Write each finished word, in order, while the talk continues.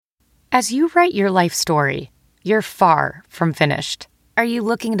As you write your life story, you're far from finished. Are you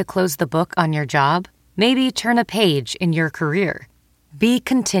looking to close the book on your job? Maybe turn a page in your career? Be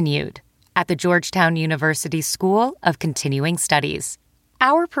continued at the Georgetown University School of Continuing Studies.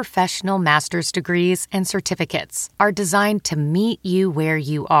 Our professional master's degrees and certificates are designed to meet you where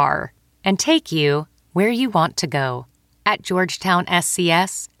you are and take you where you want to go. At Georgetown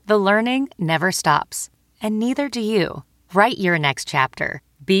SCS, the learning never stops, and neither do you. Write your next chapter.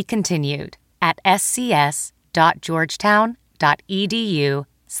 Be continued at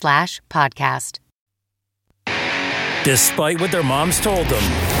scs.georgetown.edu/podcast. Despite what their moms told them,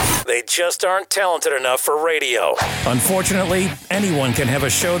 they just aren't talented enough for radio. Unfortunately, anyone can have a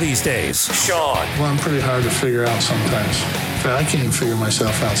show these days. Sean. Well, I'm pretty hard to figure out sometimes. In fact, I can't even figure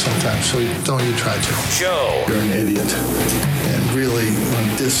myself out sometimes, so don't you try to. Joe. You're an idiot and really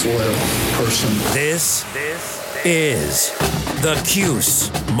a disloyal person. This is the Cuse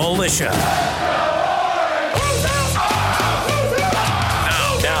Militia.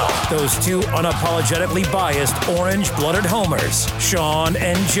 Now, those two unapologetically biased orange-blooded homers, Sean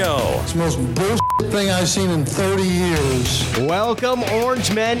and Joe. It's the most bullshit thing I've seen in 30 years. Welcome,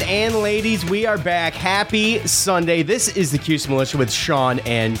 orange men and ladies. We are back. Happy Sunday. This is the Cuse Militia with Sean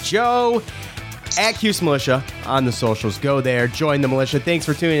and Joe. At Cuse Militia on the socials. Go there. Join the militia. Thanks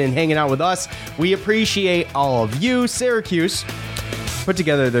for tuning in and hanging out with us. We appreciate all of you. Syracuse put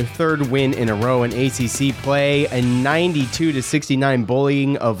together their third win in a row in ACC play, a 92-69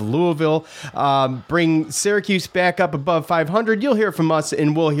 bullying of Louisville. Bring Syracuse back up above 500. You'll hear from us,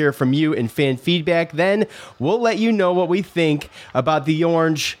 and we'll hear from you in fan feedback. Then we'll let you know what we think about the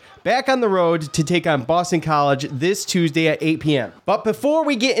Orange back on the road to take on Boston College this Tuesday at 8 p.m. But before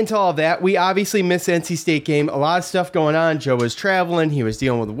we get into all of that, we obviously missed the NC State game. A lot of stuff going on. Joe was traveling. He was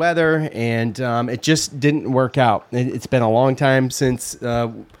dealing with the weather, and it just didn't work out. It's been a long time since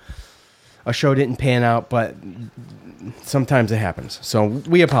a show didn't pan out, but sometimes it happens. So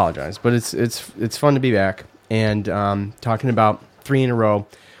we apologize, but it's fun to be back and talking about 3 in a row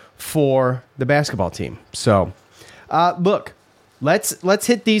for the basketball team. So, look. Let's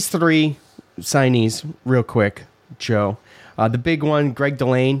hit these 3 signees real quick, Joe. The big one, Greg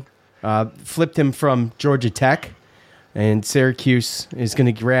Delane, flipped him from Georgia Tech, and Syracuse is going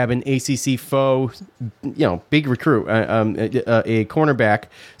to grab an ACC foe, big recruit, a cornerback,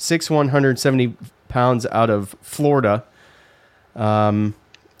 6'1", 170 pounds out of Florida. I'm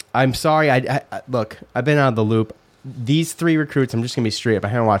sorry, look, I've been out of the loop. These 3 recruits, I'm just going to be straight up. I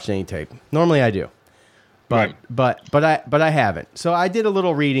haven't watched any tape. Normally I do. But I haven't. So I did a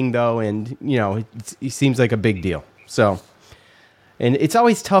little reading though, and it seems like a big deal. So, and it's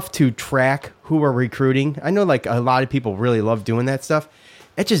always tough to track who we're recruiting. I know like a lot of people really love doing that stuff.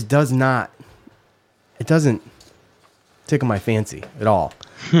 It just doesn't tickle my fancy at all.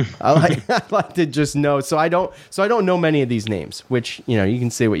 I like to just know. So I don't know many of these names, which you can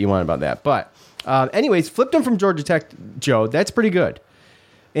say what you want about that. But anyways, flipped him from Georgia Tech, Joe. That's pretty good.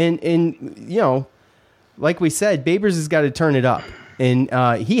 And like we said, Babers has got to turn it up, and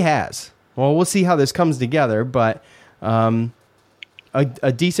he has. Well, we'll see how this comes together, but a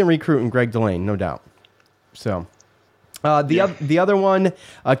decent recruit in Greg Delane, no doubt. So the other one,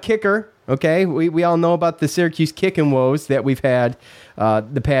 a kicker. Okay, we all know about the Syracuse kicking woes that we've had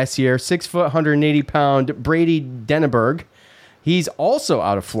the past year. 6 foot, 180 pound Brady Denneberg. He's also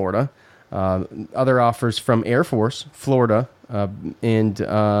out of Florida. Other offers from Air Force, Florida, and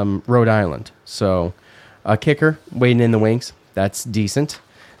Rhode Island. So. A kicker waiting in the wings. That's decent.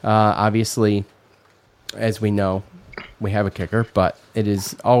 Obviously, as we know, we have a kicker, but it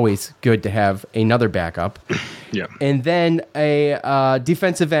is always good to have another backup. Yeah. And then a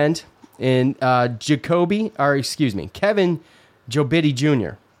defensive end in Kevin Jobidi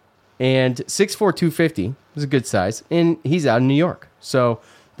Jr. And 6'4", 250 is a good size, and he's out of New York. So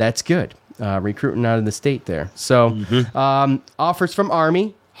that's good. Recruiting out of the state there. So offers from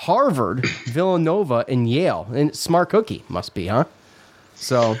Army, Harvard, Villanova, and Yale. And smart cookie must be, huh?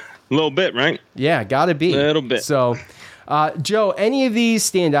 So a little bit, right? Yeah, gotta be. A little bit. So, Joe, any of these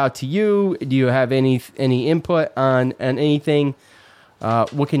stand out to you? Do you have any input on anything?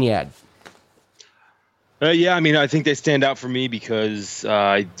 What can you add? Yeah, I mean, I think they stand out for me because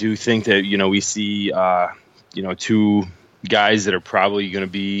I do think that we see 2 guys that are probably going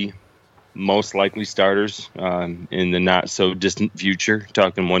to be most likely starters in the not so distant future,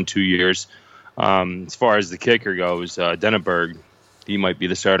 talking 1-2 years. As far as the kicker goes, Denneberg, he might be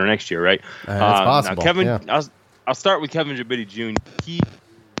the starter next year, right? That's possible. Now Kevin, yeah. I'll start with Kevin Jabidi Jr. He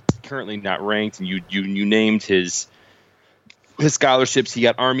currently not ranked, and you named his scholarships. He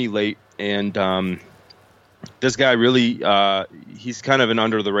got Army late, and this guy really, he's kind of an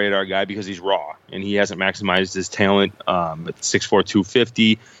under the radar guy because he's raw and he hasn't maximized his talent. At 6'4",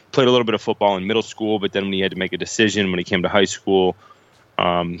 250, played a little bit of football in middle school, but then when he had to make a decision when he came to high school, /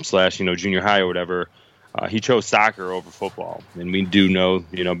 junior high or whatever, he chose soccer over football. And we do know,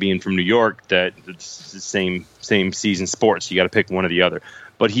 being from New York, that it's the same season sports. You got to pick one or the other.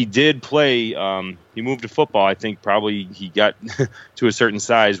 But he did play. He moved to football. I think probably he got to a certain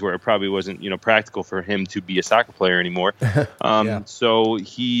size where it probably wasn't, practical for him to be a soccer player anymore. Yeah. So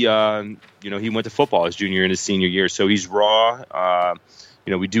he, he went to football his junior and his senior year. So he's raw.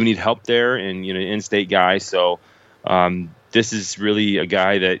 We do need help there, and in-state guy. So this is really a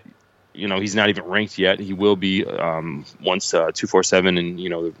guy that, he's not even ranked yet. He will be once 247 and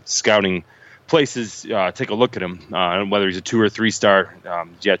the scouting places take a look at him, whether he's a 2 or 3 star,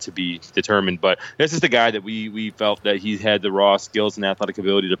 yet to be determined. But this is the guy that we felt that he had the raw skills and athletic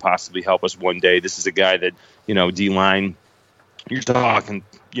ability to possibly help us one day. This is a guy that, D-line, you're talking,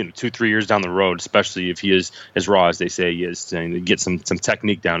 2-3 years down the road, especially if he is as raw as they say he is, to get some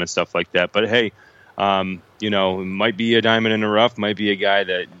technique down and stuff like that. But hey, might be a diamond in the rough, might be a guy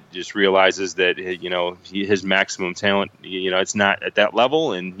that just realizes that, his maximum talent, it's not at that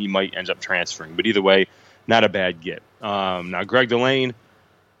level, and he might end up transferring. But either way, not a bad get. Now, Greg Delane,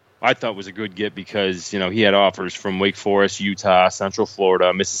 I thought was a good get because, he had offers from Wake Forest, Utah, Central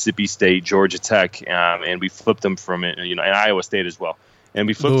Florida, Mississippi State, Georgia Tech, and we flipped him from it, and Iowa State as well. And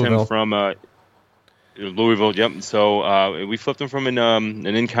we flipped him from Louisville, yep. So we flipped him from an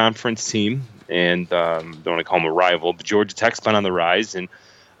in-conference team, and don't want to call him a rival, but Georgia Tech's been on the rise, and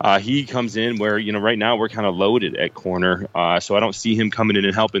he comes in where, right now we're kind of loaded at corner, so I don't see him coming in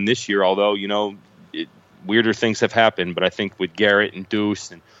and helping this year, although, weirder things have happened, but I think with Garrett and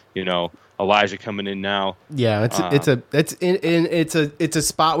Deuce and, Elijah coming in now. Yeah, it's a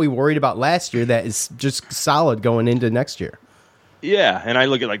spot we worried about last year that is just solid going into next year. Yeah, and I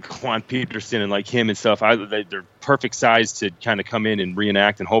look at like Quan Peterson and like him and stuff. They're perfect size to kind of come in and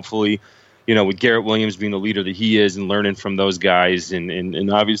reenact, and hopefully, with Garrett Williams being the leader that he is and learning from those guys,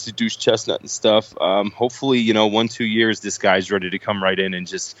 and obviously Deuce Chestnut and stuff. Hopefully, 1-2 years, this guy's ready to come right in and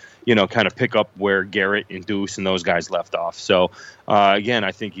just kind of pick up where Garrett and Deuce and those guys left off. So again,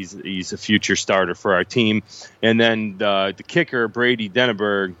 I think he's a future starter for our team. And then the kicker Brady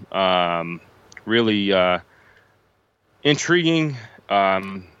Denneberg, really. Intriguing.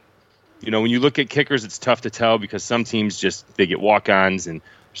 When you look at kickers, it's tough to tell because some teams they get walk-ons, and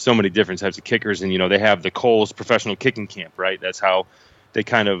there's so many different types of kickers. And, they have the Coles professional kicking camp, right? That's how they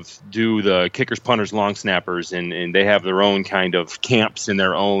kind of do the kickers, punters, long snappers, and they have their own kind of camps and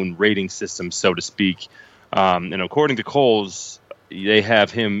their own rating system, so to speak. And according to Coles, they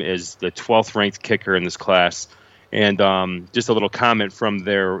have him as the 12th ranked kicker in this class. And just a little comment from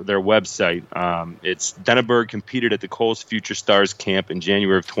their website. It's Denneberg competed at the Coles Future Stars camp in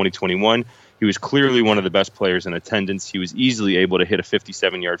January of 2021. He was clearly one of the best players in attendance. He was easily able to hit a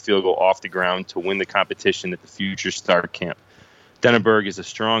 57-yard field goal off the ground to win the competition at the Future Star camp. Denneberg is a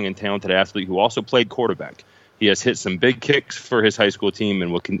strong and talented athlete who also played quarterback. He has hit some big kicks for his high school team,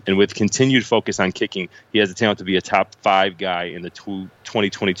 and with continued focus on kicking, he has the talent to be a top 5 guy in the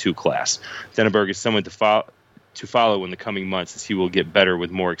 2022 class. Denneberg is someone to follow in the coming months as he will get better with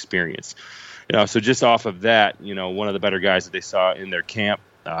more experience. So just off of that, one of the better guys that they saw in their camp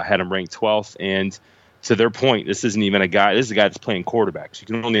had him ranked 12th. And to their point, this isn't even a guy. This is a guy that's playing quarterback. So you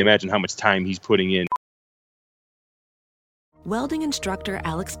can only imagine how much time he's putting in. Welding instructor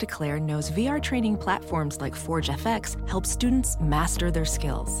Alex DeClaire knows VR training platforms like Forge FX help students master their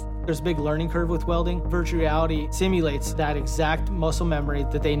skills. There's a big learning curve with welding. Virtual reality simulates that exact muscle memory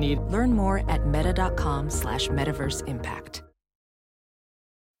that they need. Learn more at meta.com/metaverseimpact.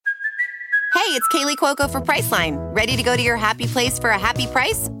 Hey, it's Kaylee Cuoco for Priceline. Ready to go to your happy place for a happy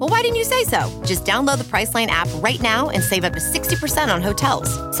price? Well, why didn't you say so? Just download the Priceline app right now and save up to 60% on hotels.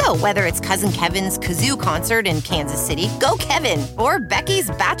 So whether it's Cousin Kevin's Kazoo Concert in Kansas City, go Kevin, or Becky's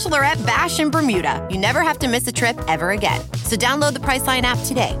Bachelorette Bash in Bermuda, you never have to miss a trip ever again. So download the Priceline app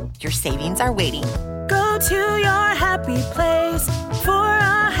today. Your savings are waiting. Go to your happy place for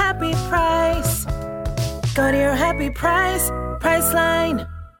a happy price. Go to your happy price, Priceline.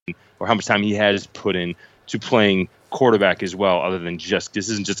 Or how much time he has put in to playing quarterback as well, other than this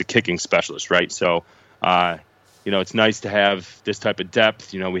isn't just a kicking specialist, right? So, it's nice to have this type of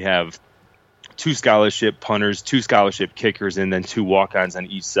depth. We have 2 scholarship punters, 2 scholarship kickers, and then 2 walk-ons on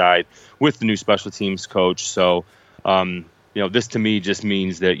each side with the new special teams coach. So, this to me just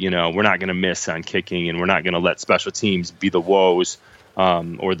means that, we're not going to miss on kicking, and we're not going to let special teams be the woes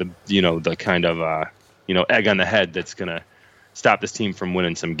or the kind of, egg on the head that's going to stop this team from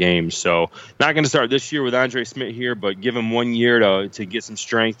winning some games. So not going to start this year with Andre Smith here, but give him 1 year to get some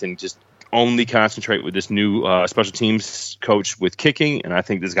strength and just only concentrate with this new special teams coach with kicking. And I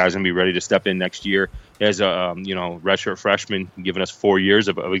think this guy's going to be ready to step in next year as a redshirt freshman, giving us 4 years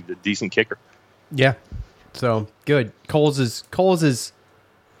of a decent kicker. Yeah. So good. Coles is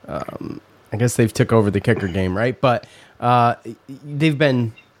I guess they've took over the kicker game, right? But they've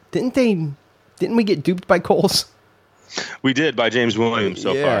been, didn't we get duped by Coles? We did by James Williams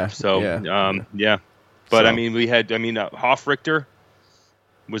so far. So yeah. But I mean, Hofrichter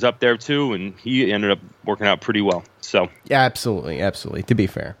was up there too, and he ended up working out pretty well. So yeah, absolutely, to be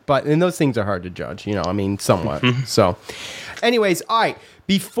fair. And those things are hard to judge, somewhat. So anyways, all right.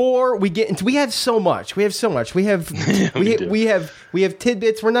 Before we get into, we have so much. We have we have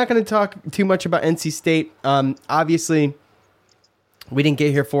tidbits. We're not going to talk too much about NC State. Obviously, we didn't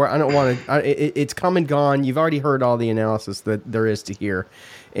get here for it. I don't want to. It's come and gone. You've already heard all the analysis that there is to hear,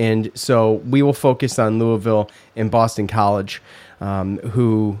 and so we will focus on Louisville and Boston College,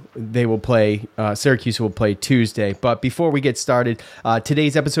 who they will play. Syracuse will play Tuesday. But before we get started,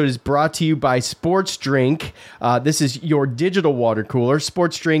 today's episode is brought to you by Sports Drink. This is your digital water cooler.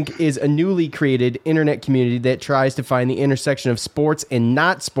 Sports Drink is a newly created internet community that tries to find the intersection of sports and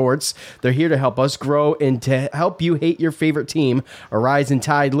not sports. They're here to help us grow and to help you hate your favorite team. A rising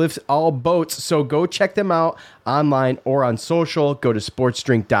tide lifts all boats, so go check them out online or on social. Go to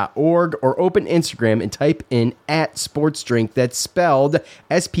sportsdrink.org or open Instagram and type in @sportsdrink. That's spelled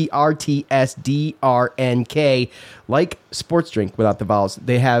SPRTSDRNK, like Sports Drink without the vowels.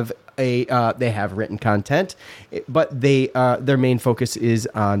 They have written content, but their main focus is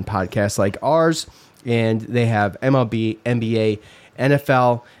on podcasts like ours, and they have MLB, NBA,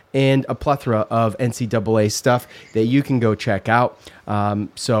 NFL, and a plethora of NCAA stuff that you can go check out.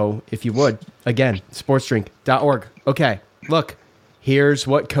 So if you would, again, sportsdrink.org. Okay, look, here's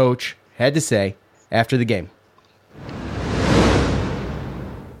what Coach had to say after the game.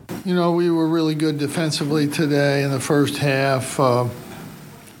 We were really good defensively today in the first half.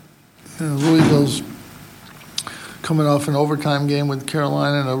 Louisville's coming off an overtime game with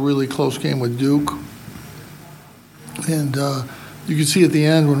Carolina and a really close game with Duke. And you could see at the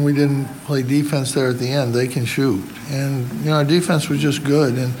end when we didn't play defense there at the end, they can shoot. And, our defense was just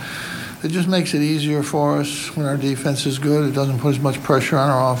good. And it just makes it easier for us when our defense is good. It doesn't put as much pressure on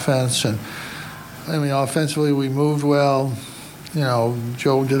our offense. And, offensively, we moved well.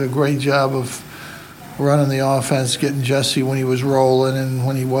 Joe did a great job of running the offense, getting Jesse when he was rolling and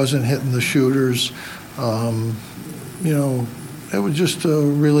when he wasn't hitting the shooters. It was just a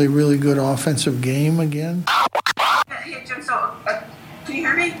really, really good offensive game again. Hey, Jim, so can you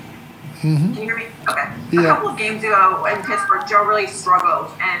hear me? Mm-hmm. Can you hear me? Okay. Yeah. A couple of games ago in Pittsburgh, Joe really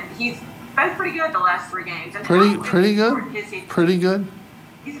struggled, and he's been pretty good the last 3 games. And pretty good? Pretty good?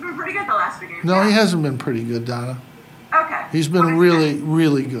 He's been pretty good the last 3 games. No, yeah. He hasn't been pretty good, Donna. Okay. He's been really,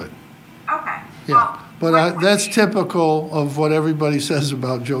 really good. Okay. Yeah. But that's typical of what everybody says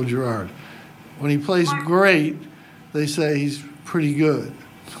about Joe Girard. When he plays great, they say he's pretty good.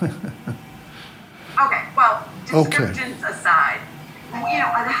 Okay. Well, descriptions aside,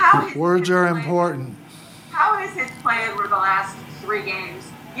 words are important. How has his play over the last 3 games?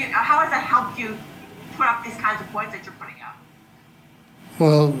 How has that helped you put up these kinds of points that you're putting up?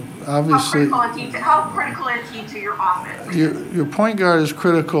 Well, obviously, how critical is he to your offense? Your point guard is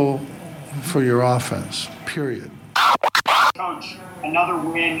critical for your offense, period. Coach, another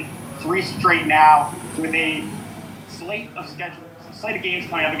win, 3 straight now, with a slate of games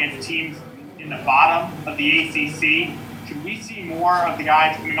coming up against teams in the bottom of the ACC. Should we see more of the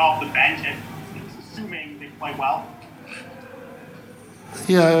guys coming off the bench, and assuming they play well?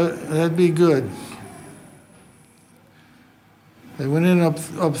 Yeah, that'd be good. They went in up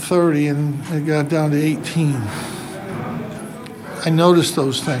 30 and it got down to 18. I noticed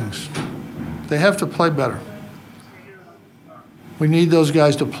those things. They have to play better. We need those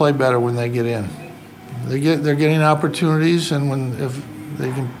guys to play better when they get in. They're getting opportunities, and if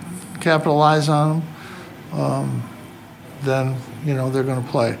they can capitalize on them, then they're going to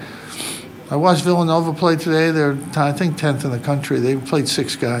play. I watched Villanova play today. They're, I think, 10th in the country. They played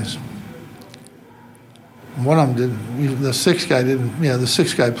 6 guys. One of them didn't. The 6th guy didn't. Yeah, the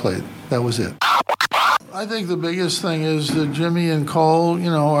 6th guy played. That was it. I think the biggest thing is that Jimmy and Cole,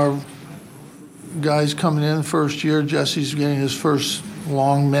 are guys coming in first year. Jesse's getting his first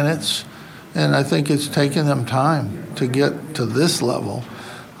long minutes, and I think it's taken them time to get to this level.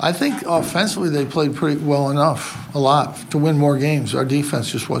 I think offensively they played pretty well enough, a lot, to win more games. Our defense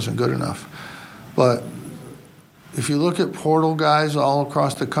just wasn't good enough. But if you look at portal guys all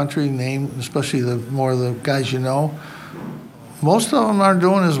across the country, especially the more of the guys most of them aren't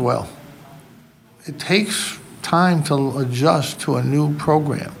doing as well. It takes time to adjust to a new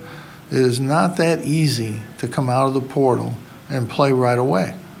program. It is not that easy to come out of the portal and play right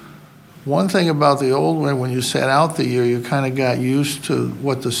away. One thing about the old one, when you sat out the year, you kind of got used to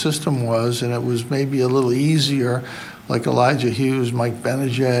what the system was, and it was maybe a little easier, like Elijah Hughes, Mike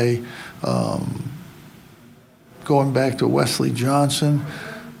Benajay, going back to Wesley Johnson.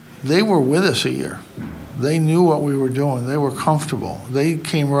 They were with us a year. They knew what we were doing. They were comfortable. They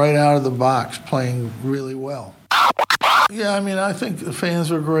came right out of the box playing really well. Yeah, I mean, I think the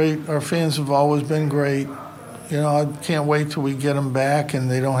fans are great. Our fans have always been great. You know, I can't wait till we get them back and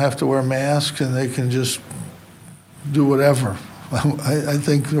they don't have to wear masks and they can just do whatever. I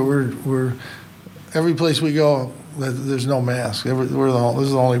think that we're every place we go, there's no mask. This is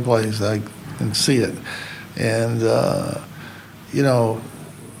the only place I can see it. And, you know,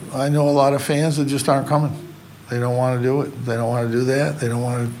 I know a lot of fans that just aren't coming. They don't want to do it. They don't want to do that. They don't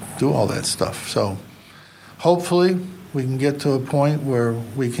want to do all that stuff. So hopefully we can get to a point where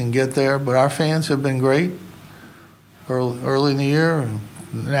we can get there. But our fans have been great early in the year, and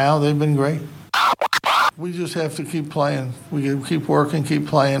now they've been great. We just have to keep playing. We keep working, keep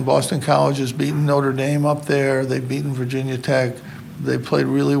playing. Boston College has beaten Notre Dame up there. They've beaten Virginia Tech. They played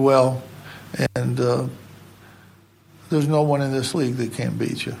really well. And there's no one in this league that can't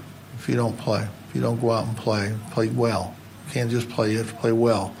beat you if you don't play. If you don't go out and play well. You can't just play, you have to play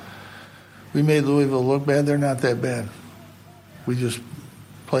well. We made Louisville look bad. They're not that bad. We just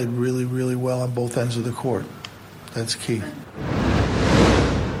played really, really well on both ends of the court. That's key.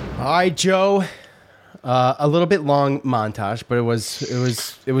 All right, Joe. A little bit long montage, but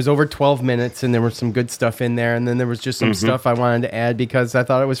it was over 12 minutes, and there was some good stuff in there, and then there was just some stuff I wanted to add because I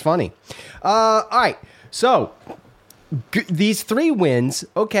thought it was funny. All right, so these 3 wins.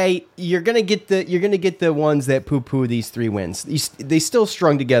 Okay, you're gonna get the ones that poo-poo these 3 wins. They still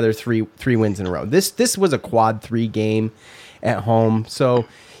strung together three wins in a row. This was a quad 3 game at home, so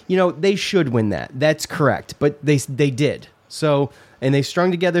you know they should win that. That's correct, but they did. So, and they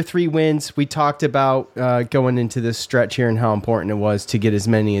strung together 3 wins. We talked about going into this stretch here and how important it was to get as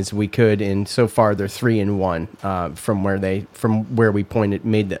many as we could. And so far, they're 3-1 from where we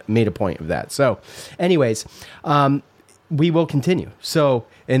made a point of that. So, anyways, we will continue. So,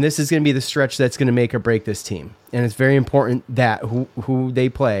 and this is going to be the stretch that's going to make or break this team. And it's very important that who they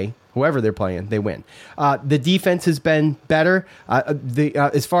play, whoever they're playing, they win. The defense has been better.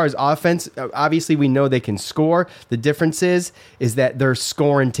 As far as offense, obviously we know they can score. The difference is that they're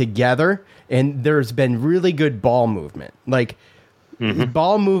scoring together, and there's been really good ball movement. Like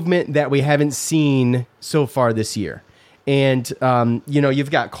ball movement that we haven't seen so far this year. And, you know,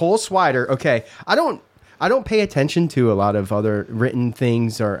 you've got Cole Swider. Okay, I don't pay attention to a lot of other written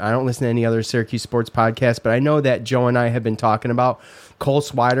things, or I don't listen to any other Syracuse sports podcasts, but I know that Joe and I have been talking about Cole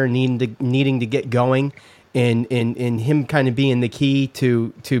Swider needing to get going, and him kind of being the key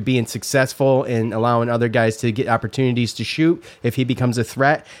to being successful and allowing other guys to get opportunities to shoot if he becomes a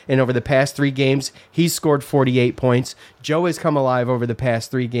threat. And over the past 3 games, he's scored 48 points. Joe has come alive over the past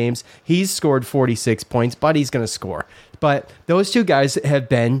 3 games. He's scored 46 points, but he's going to score. But those 2 guys have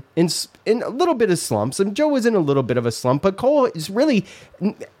been in a little bit of slumps, and Joe was in a little bit of a slump. But Cole is really,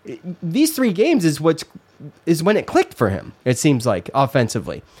 these 3 games is when it clicked for him. It seems like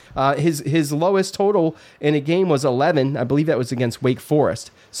offensively, his lowest total in a game was 11. I believe that was against Wake Forest.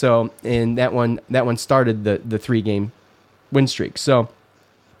 So, and that one started the 3-game win streak. So,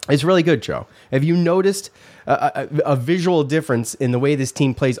 it's really good, Joe. Have you noticed a visual difference in the way this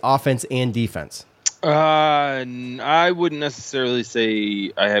team plays offense and defense? I wouldn't necessarily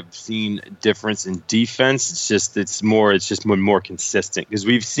say I have seen a difference in defense. It's just more consistent, because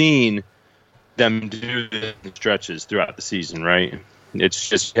we've seen them do the stretches throughout the season, right? It's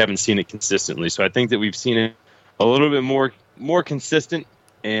just we haven't seen it consistently. So I think that we've seen it a little bit more consistent.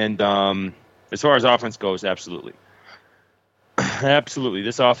 And as far as offense goes, absolutely. Absolutely.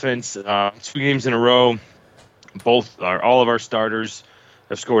 This offense, 2 games in a row, all of our starters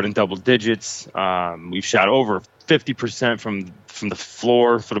have scored in double digits. We've shot over 50% from the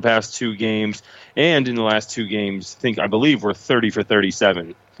floor for the past 2 games, and in the last 2 games, I believe we're 30 for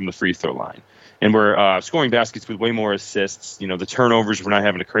 37 from the free throw line, and we're scoring baskets with way more assists. You know, the turnovers, we're not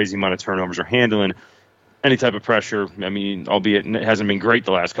having a crazy amount of turnovers. We're handling any type of pressure. I mean, albeit it hasn't been great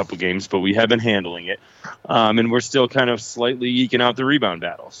the last couple of games, but we have been handling it, and we're still kind of slightly eking out the rebound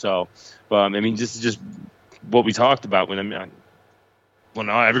battle. So, I mean, this is just what we talked about when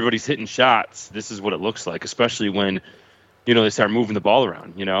everybody's hitting shots. This is what it looks like, especially when, you know, they start moving the ball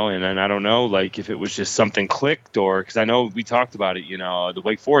around, you know, and I don't know, like, if it was just something clicked, or because I know we talked about it, you know, the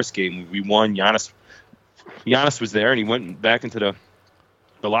Wake Forest game, we won. Giannis Giannis was there, and he went back into the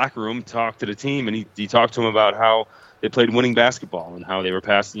locker room, talked to the team, and he talked to them about how they played winning basketball and how they were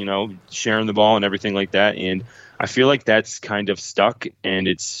passing, sharing the ball and everything like that. And I feel like that's kind of stuck, and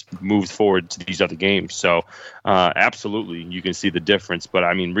it's moved forward to these other games. So absolutely, you can see the difference. But,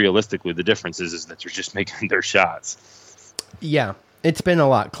 I mean, realistically, the difference is that they're just making their shots. Yeah, it's been a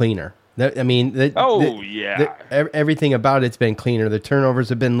lot cleaner. Everything about it's been cleaner. The turnovers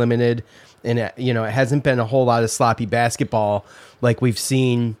have been limited, and it hasn't been a whole lot of sloppy basketball like we've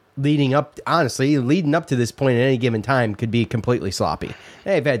seen leading up to this point. At any given time could be completely sloppy.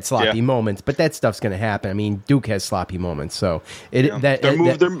 They've had sloppy moments, but that stuff's going to happen. I mean, Duke has sloppy moments, so go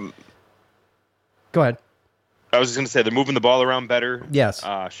ahead. I was just going to say they're moving the ball around better. Yes,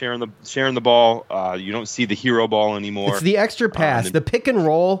 sharing the ball. You don't see the hero ball anymore. It's the extra pass, the pick and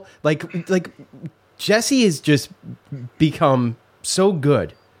roll. Like Jesse has just become so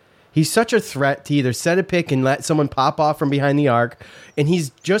good. He's such a threat to either set a pick and let someone pop off from behind the arc, and he's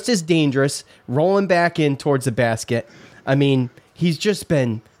just as dangerous rolling back in towards the basket. I mean, he's just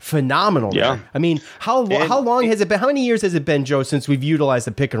been phenomenal. Yeah. There. I mean, how long has it been? How many years has it been, Joe, since we've utilized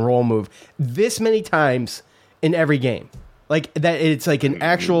the pick and roll move this many times in every game? Like that, it's like an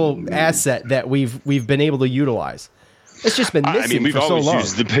actual asset that we've been able to utilize. It's just been missing we've for so always long.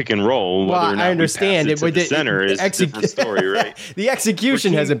 used the pick and roll. Well, whether or not I understand we pass it to the center is a different story, right? The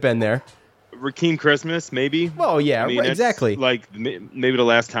execution hasn't been there. Rakeem Christmas, maybe. Well, yeah, exactly. Like maybe the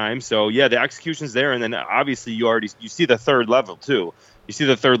last time. So yeah, the execution's there, and then obviously you see the third level too. You see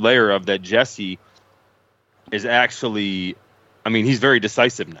the third layer of that. Jesse is actually, he's very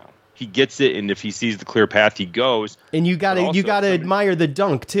decisive now. He gets it, and if he sees the clear path, he goes. And you gotta admire the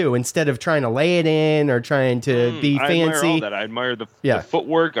dunk too, instead of trying to lay it in or trying to be fancy. I admire all that. I admire the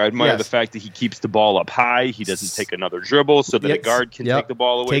footwork. I admire the fact that he keeps the ball up high. He doesn't take another dribble, so that a guard can take the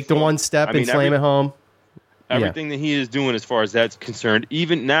ball away. Take the one step and slam it home. Everything that he is doing, as far as that's concerned,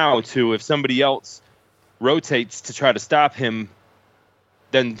 even now too, if somebody else rotates to try to stop him,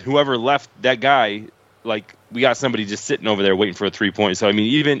 then whoever left that guy, like we got somebody just sitting over there waiting for a 3-point. So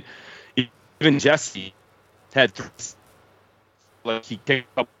even Jesse had he kicked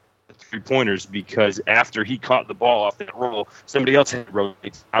up 3-pointers because after he caught the ball off that roll, somebody else had to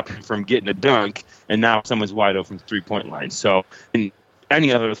rotate to stop him from getting a dunk, and now someone's wide open from 3-point line. So,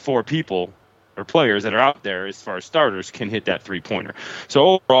 any other 4 people or players that are out there, as far as starters, can hit that 3-pointer.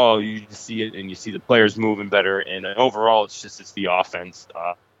 So overall, you see it, and you see the players moving better, and overall, it's the offense.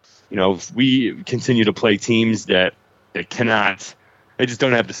 If we continue to play teams that cannot, they just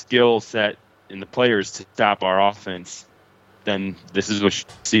don't have the skill set and the players to stop our offense, then this is what you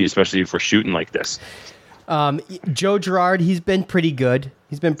see, especially if we're shooting like this. Joe Girard, he's been pretty good.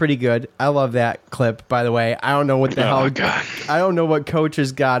 I love that clip, by the way. I don't know what the hell. God. I don't know what coach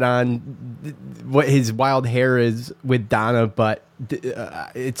has got on, what his wild hair is with Donna, but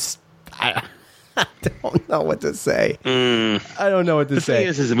I don't know what to say. I don't know what to say.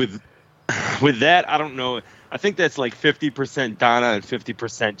 The thing is with that, I don't know. I think that's like 50% Donna and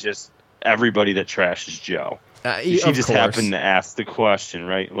 50% just everybody that trashes Joe. She just happened to ask the question,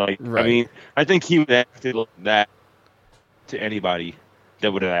 right? Right. I think he would ask that to anybody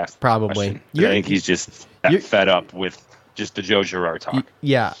that would have asked. Probably. I think he's just fed up with just the Joe Girard talk.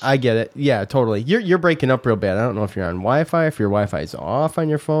 Yeah, I get it. Yeah, totally. You're breaking up real bad. I don't know if you're on Wi-Fi, if your Wi-Fi is off on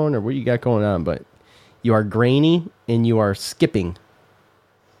your phone, or what you got going on, but you are grainy and you are skipping,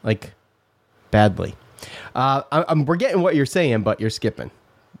 like, badly. We're getting what you're saying, but you're skipping.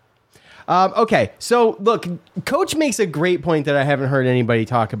 Okay, so look, Coach makes a great point that I haven't heard anybody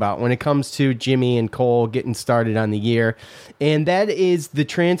talk about when it comes to Jimmy and Cole getting started on the year, and that is the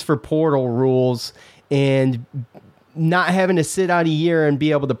transfer portal rules and not having to sit out a year and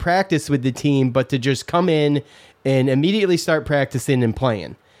be able to practice with the team, but to just come in and immediately start practicing and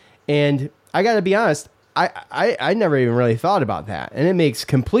playing. And I got to be honest, I never even really thought about that, and it makes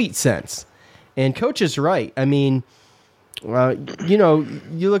complete sense. And Coach is right. I mean,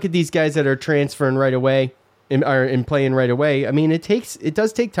 you look at these guys that are transferring right away and playing right away. I mean, it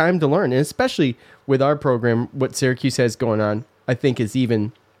does take time to learn, and especially with our program, what Syracuse has going on, I think it's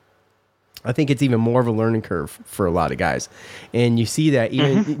even more of a learning curve for a lot of guys. And you see that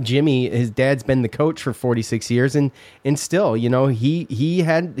even Jimmy, his dad's been the coach for 46 years, and still, he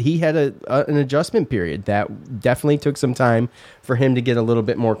had an adjustment period that definitely took some time for him to get a little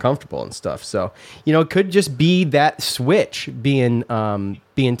bit more comfortable and stuff. So, it could just be that switch being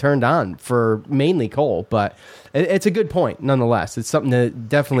turned on for mainly Cole, but it's a good point nonetheless. It's something to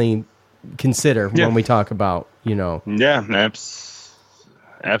definitely consider when we talk about, Yeah,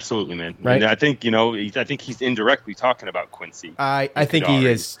 absolutely, man. Right? And I think I think he's indirectly talking about Quincy. I think he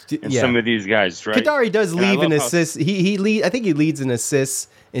is. And some of these guys, right? Kadari does leave an assist. I think he leads in assists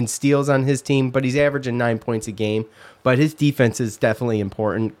and steals on his team, but he's averaging 9 points a game. But his defense is definitely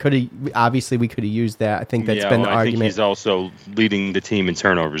important. Obviously we could have used that. I think that's been the argument. I think he's also leading the team in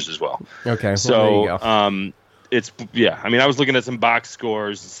turnovers as well. Okay, so there you go. I mean, I was looking at some box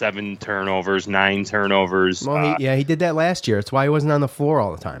scores: 7 turnovers, 9 turnovers. Well, he did that last year. That's why he wasn't on the floor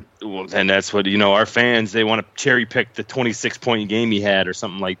all the time. Well, and that's what our fans, they want to cherry pick the 26-point game he had or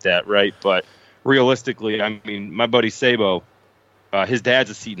something like that, right? But realistically, I mean, my buddy Sabo, his dad's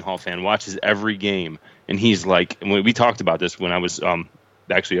a Seton Hall fan, watches every game, and he's like, and we talked about this when I was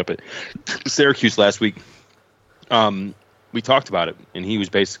actually up at Syracuse last week. We talked about it, and he was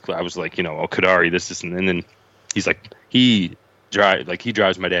basically, I was like, Kadari, this, and then he's like, he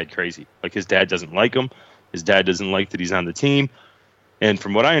drives my dad crazy. Like, his dad doesn't like him. His dad doesn't like that he's on the team. And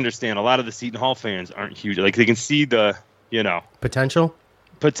from what I understand, a lot of the Seton Hall fans aren't huge. Like, they can see the, potential,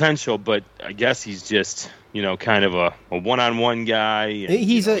 but I guess he's just, kind of a one-on-one guy. And,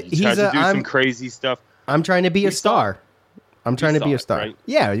 he's tries to do some crazy stuff. I'm trying to be a star. I'm trying to be a star. Right?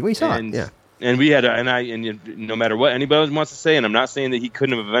 Yeah, we saw it. Yeah. And we had, no matter what anybody wants to say, and I'm not saying that he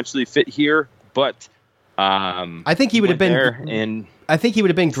couldn't have eventually fit here, but I think he would have been. I think he would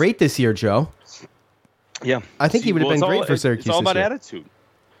have been great this year, Joe. Yeah, I think he would have been great for Syracuse. It's all about this year. attitude.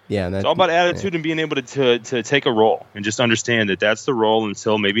 Yeah, it's all about attitude and being able to take a role and just understand that that's the role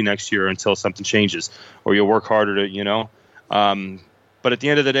until maybe next year, until something changes, or you'll work harder to, But at the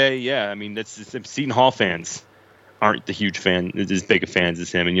end of the day, yeah, I mean, that's Seton Hall fans aren't the huge fan, as big of fans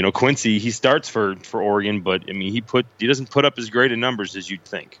as him. And Quincy, he starts for Oregon, but I mean, he doesn't put up as great of numbers as you'd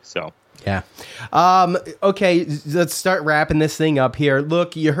think. So. Yeah. Okay, let's start wrapping this thing up here.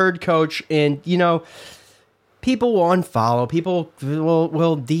 Look, you heard Coach, and people will unfollow. People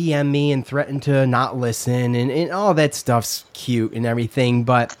will DM me and threaten to not listen, and all that stuff's cute and everything.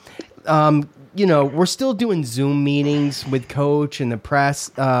 But we're still doing Zoom meetings with Coach and the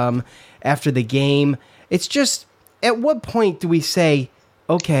press after the game. It's just, at what point do we say,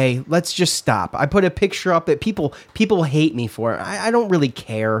 okay, let's just stop? I put a picture up that people hate me for. I don't really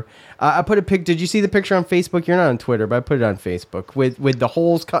care. I put a pic. Did you see the picture on Facebook? You're not on Twitter, but I put it on Facebook with the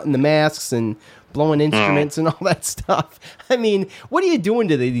holes cut in the masks and blowing instruments and all that stuff. I mean, what are you doing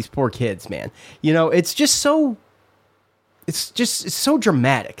to these poor kids, man? It's just so. It's so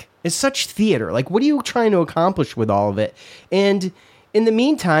dramatic. It's such theater. Like, what are you trying to accomplish with all of it? And in the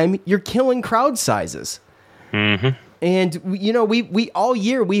meantime, you're killing crowd sizes. Mm-hmm. And we all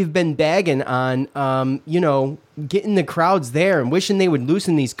year we've been bagging on getting the crowds there and wishing they would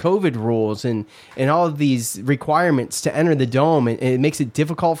loosen these COVID rules and all of these requirements to enter the dome. And it makes it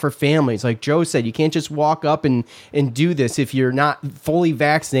difficult for families. Like Joe said, you can't just walk up and do this if you're not fully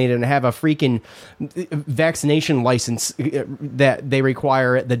vaccinated and have a freaking vaccination license that they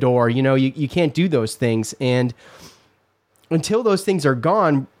require at the door. You can't do those things. And until those things are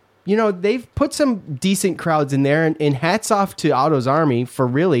gone, they've put some decent crowds in there, and hats off to Otto's Army for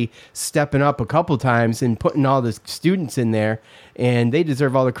really stepping up a couple times and putting all the students in there, and they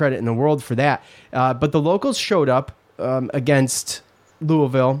deserve all the credit in the world for that. But the locals showed up against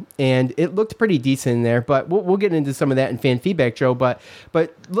Louisville, and it looked pretty decent in there, but we'll get into some of that in fan feedback, Joe. But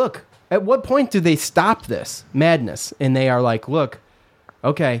look, at what point do they stop this madness? And they are like, look,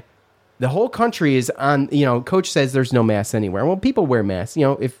 okay, the whole country is on, Coach says there's no masks anywhere. Well, people wear masks,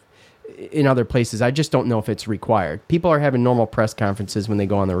 if in other places. I just don't know if it's required. People are having normal press conferences when they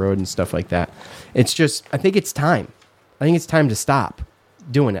go on the road and stuff like that. It's just, I think it's time. I think it's time to stop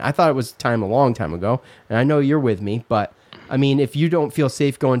doing it. I thought it was time a long time ago, and I know you're with me, but I mean, if you don't feel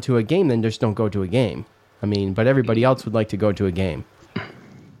safe going to a game, then just don't go to a game. I mean, but everybody else would like to go to a game.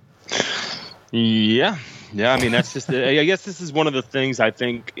 Yeah. I mean, that's just, I guess this is one of the things I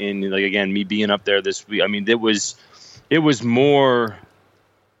think in, like, again, me being up there this week, I mean, it was more,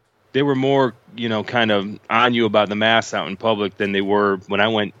 they were more, kind of on you about the masks out in public than they were when I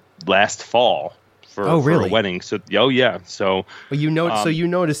went last fall for a wedding. So, yeah. So, well, you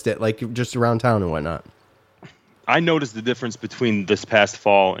noticed it, like, just around town and whatnot. I noticed the difference between this past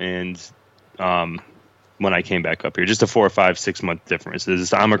fall and when I came back up here. Just a 4 or 5, 6 month difference. There's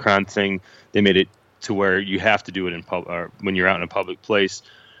this Omicron thing. They made it to where you have to do it in when you're out in a public place.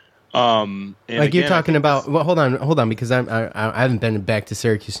 Like, again, you're talking about. Well, hold on, because I haven't been back to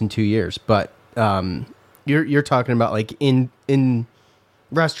Syracuse in 2 years, but you're talking about like in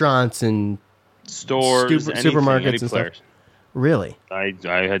restaurants and stores, supermarkets and stuff. Really? I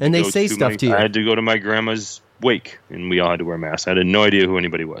had. And they say stuff to you. I had to go to my grandma's wake, and we all had to wear masks. I had no idea who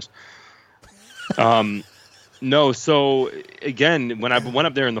anybody was. No, so again, when I went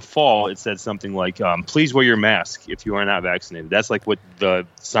up there in the fall, it said something like, please wear your mask if you are not vaccinated. That's like what the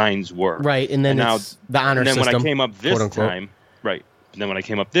signs were. Right, and then now, it's the honor system. And then when I came up this time, right, and then when I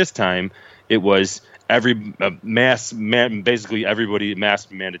came up this time, it was basically everybody,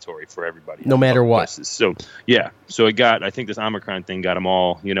 mask mandatory for everybody. No matter what. Places. So, yeah, so I think this Omicron thing got them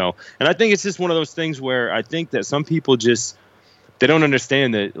all, and I think it's just one of those things where I think that some people they don't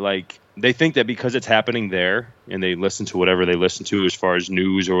understand that, like, they think that because it's happening there and they listen to whatever they listen to as far as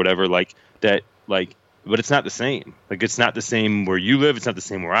news or whatever, like that, like, but it's not the same. Like, it's not the same where you live. It's not the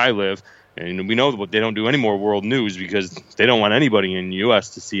same where I live. And we know that they don't do any more world news because they don't want anybody in the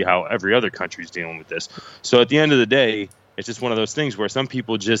U.S. to see how every other country is dealing with this. So at the end of the day, it's just one of those things where some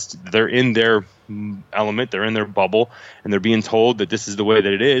people they're in their element, they're in their bubble, and they're being told that this is the way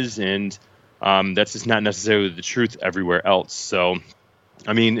that it is. And that's just not necessarily the truth everywhere else. So,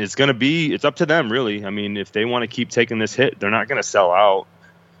 I mean, it's up to them, really. I mean, if they want to keep taking this hit, they're not going to sell out.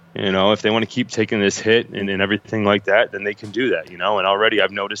 If they want to keep taking this hit and everything like that, then they can do that, And already I've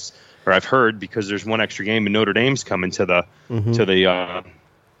noticed, or I've heard, because there's one extra game and Notre Dame's coming to the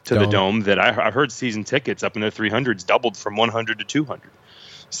dome, that I've heard season tickets up in the 300s doubled from 100 to 200.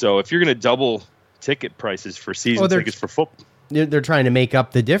 So if you're going to double ticket prices for season tickets for football, they're trying to make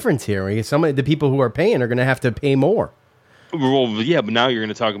up the difference here. Some of the people who are paying are going to have to pay more. Well, yeah, but now you're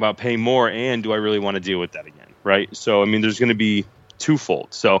going to talk about paying more, and do I really want to deal with that again, right? So, I mean, there's going to be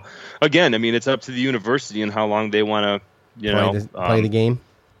twofold. So, again, I mean, it's up to the university and how long they want to, play the game.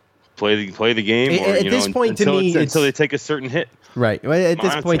 Play the game, or at this point, to me, until they take a certain hit. Right. At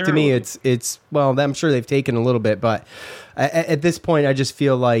this point, to me, it's well, I'm sure they've taken a little bit, but at this point, I just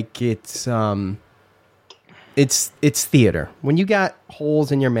feel like it's theater. When you got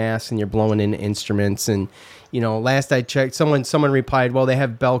holes in your mask and you're blowing in instruments, and last I checked, someone replied, well, they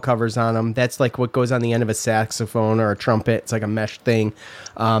have bell covers on them. That's like what goes on the end of a saxophone or a trumpet. It's like a mesh thing,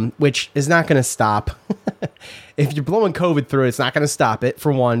 which is not going to stop. If you're blowing COVID through it, it's not going to stop it,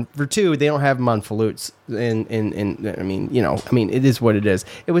 for one. For two, they don't have them on flutes. And I mean, it is what it is.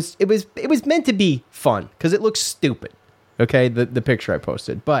 It was meant to be fun because it looks stupid. Okay, the picture I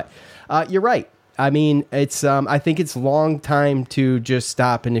posted, but you're right. I mean, it's. I think it's a long time to just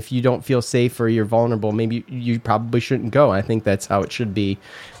stop, and if you don't feel safe or you're vulnerable, maybe you probably shouldn't go. I think that's how it should be,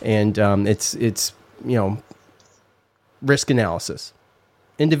 and it's risk analysis,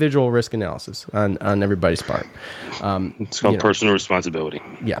 individual risk analysis on everybody's part. It's called personal responsibility.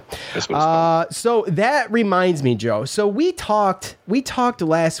 Yeah. That's what it's called. So that reminds me, Joe. So we talked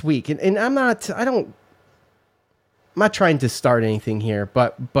last week, and I'm not trying to start anything here,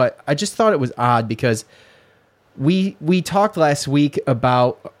 but I just thought it was odd because we talked last week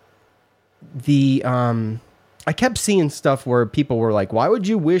about the I kept seeing stuff where people were like, why would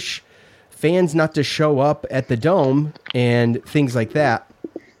you wish fans not to show up at the Dome and things like that?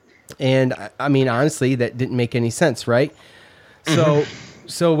 And I mean, honestly, that didn't make any sense, right? So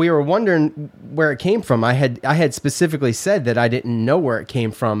we were wondering where it came from. I had specifically said that I didn't know where it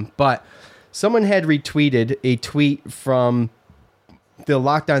came from, but someone had retweeted a tweet from the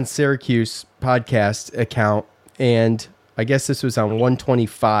Locked On Syracuse podcast account, and I guess this was on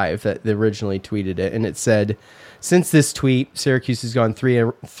 125 that they originally tweeted it, and it said, since this tweet, Syracuse has gone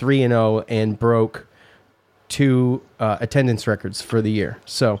 3-0 and broke 2 attendance records for the year.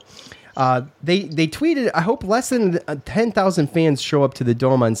 So they tweeted, I hope less than 10,000 fans show up to the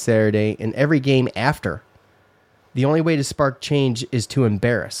Dome on Saturday and every game after. The only way to spark change is to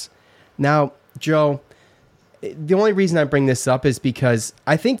embarrass. Now, Joe, the only reason I bring this up is because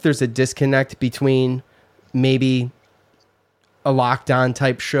I think there's a disconnect between maybe a Locked On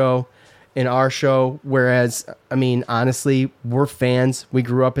type show and our show, whereas, I mean, honestly, we're fans. We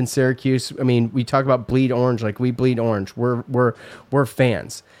grew up in Syracuse. I mean, we talk about bleed orange like we bleed orange. We're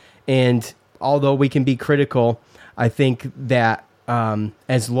fans. And although we can be critical, I think that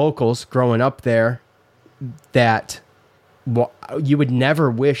as locals growing up there, that you would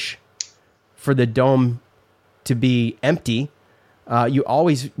never wish for the Dome to be empty. You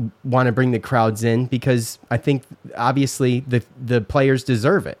always want to bring the crowds in because I think obviously the players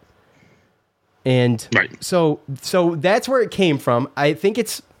deserve it. And right. So that's where it came from. I think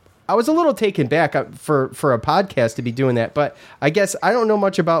I was a little taken back for a podcast to be doing that, but I guess I don't know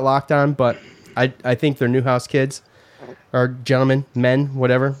much about Locked On, but I think they're Newhouse kids or gentlemen, men,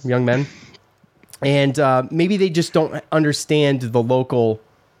 whatever, young men. And maybe they just don't understand the local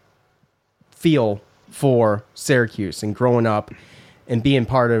feel for Syracuse and growing up and being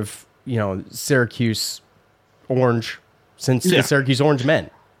part of, Syracuse Orange since the Syracuse Orange men.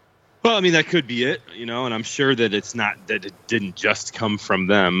 Well, I mean, that could be it, and I'm sure that it's not that it didn't just come from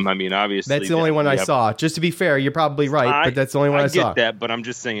them. I mean, obviously, that's the only one I saw. Just to be fair, you're probably right, but that's the only one I saw. I get that, but I'm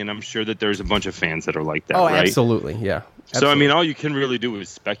just saying, I'm sure that there's a bunch of fans that are like that. Oh, right? Absolutely, yeah. Absolutely. So, I mean, all you can really do is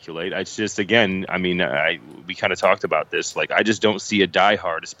speculate. It's just, again, I mean, we kind of talked about this. Like, I just don't see a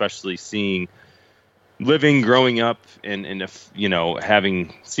diehard, especially growing up, and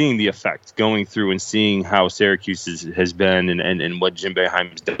seeing the effect, going through and seeing how Syracuse has been, and what Jim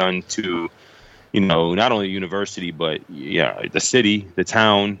Boeheim's done to, not only the university, but the city, the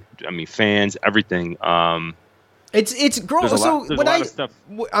town. I mean, fans, everything. It's growing. So there's a lot of stuff.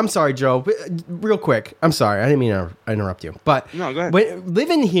 I'm sorry, Joe. Real quick, I'm sorry. I didn't mean to interrupt you, but no, go ahead.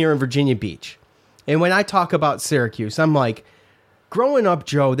 Living here in Virginia Beach, and when I talk about Syracuse, I'm like, growing up,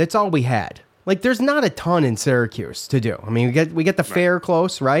 Joe, that's all we had. Like, there's not a ton in Syracuse to do. I mean, we get the fair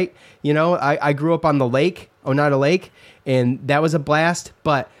close, right? I grew up on the lake, Oneida Lake, and that was a blast.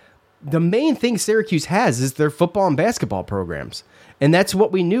 But the main thing Syracuse has is their football and basketball programs, and that's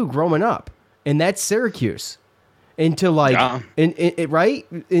what we knew growing up, and that's Syracuse. Right?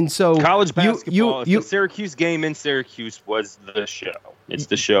 And so college basketball, the Syracuse game in Syracuse was the show. It's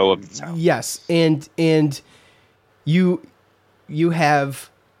the show of the town. Yes, and you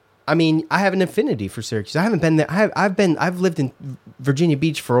have. I mean, I have an affinity for Syracuse. I haven't been there. I've lived in Virginia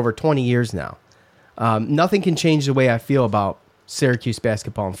Beach for over 20 years now. Nothing can change the way I feel about Syracuse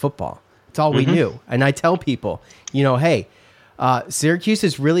basketball and football. It's all we knew. And I tell people, hey, Syracuse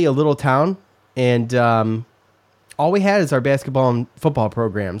is really a little town, and all we had is our basketball and football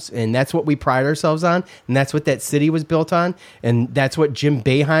programs, and that's what we pride ourselves on, and that's what that city was built on, and that's what Jim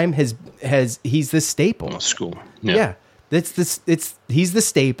Boeheim has. He's the staple. School. Yeah. He's the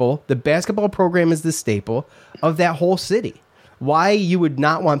staple. The basketball program is the staple of that whole city. Why you would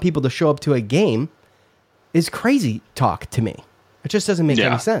not want people to show up to a game is crazy talk to me. It just doesn't make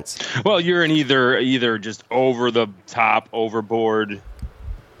any sense. Well, you're an either just over the top, overboard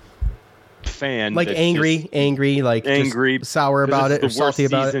fan, like angry, like just sour about it, or salty about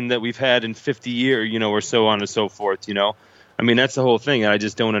it. The worst season that we've had in 50 years, or so on and so forth. I mean, that's the whole thing. I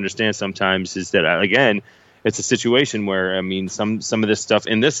just don't understand sometimes is that, again, it's a situation where, I mean, some of this stuff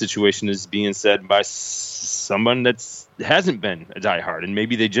in this situation is being said by someone that hasn't been a diehard, and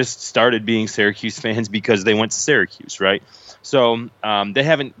maybe they just started being Syracuse fans because they went to Syracuse, right? So they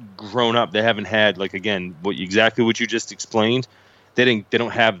haven't grown up. They haven't had, like, again, exactly what you just explained. They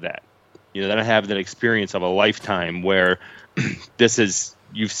don't have that. They don't have that experience of a lifetime where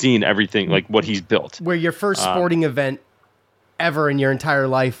you've seen everything, like what he's built. Where your first sporting event ever in your entire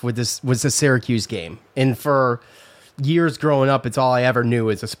life was a Syracuse game, and for years growing up, it's all I ever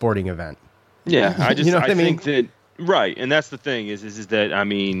knew as a sporting event. Yeah, I think that right, and that's the thing is that, I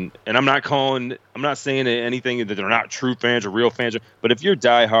mean, and I'm not saying anything that they're not true fans or real fans, but if you're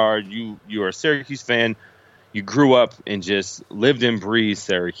diehard, you are a Syracuse fan, you grew up and just lived and breathed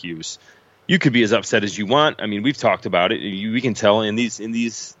Syracuse. You could be as upset as you want. I mean, we've talked about it. We can tell in these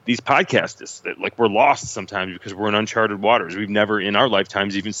podcasts that, like, we're lost sometimes because we're in uncharted waters. We've never in our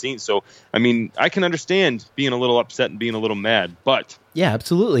lifetimes even seen. So, I mean, I can understand being a little upset and being a little mad, but yeah,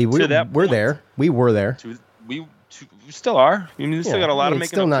 absolutely. We're there. We were there. We still are. I mean, we still got a lot of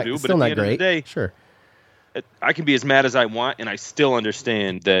making up to do. But at the end of the day, sure, I can be as mad as I want, and I still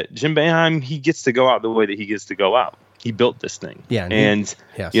understand that Jim Boeheim, he gets to go out the way that he gets to go out. He built this thing. Yeah. And,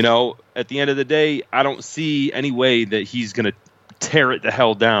 yes. At the end of the day, I don't see any way that he's going to tear it the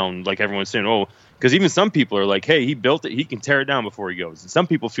hell down like everyone's saying. Because even some people are like, hey, he built it. He can tear it down before he goes. And some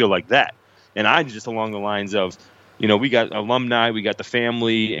people feel like that. And I'm just along the lines of, we got alumni, we got the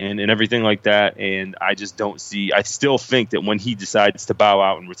family and everything like that. And I just don't see – I still think that when he decides to bow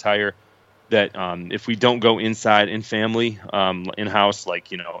out and retire, that if we don't go inside in family, in-house,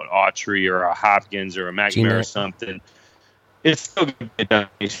 like, an Autry or a Hopkins or a McNamara or something, it's still going to be a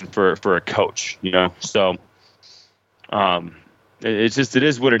donation for a coach, So it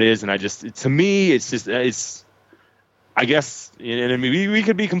is what it is. And to me, it's I guess, and I mean, we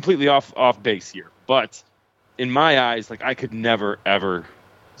could be completely off base here, but in my eyes, like, I could never, ever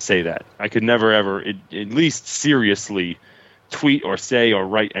say that. I could never, ever, at least seriously, tweet or say or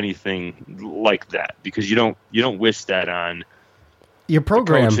write anything like that, because you don't wish that on your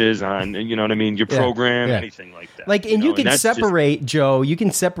program, coaches, on, what I mean, your program, anything like that. Like, and you can separate, Joe, you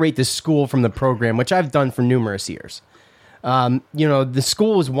can separate the school from the program, which I've done for numerous years. The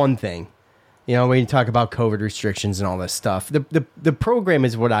school is one thing, when you talk about COVID restrictions and all this stuff. The program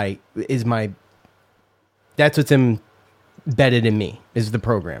is that's what's embedded in me, is the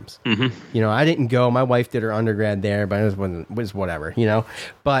programs. Mm-hmm. I didn't go. My wife did her undergrad there, but it was whatever,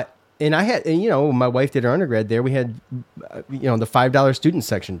 And I had, my wife did her undergrad there. We had, the $5 student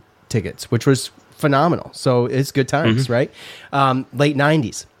section tickets, which was phenomenal. So it's good times, right? Late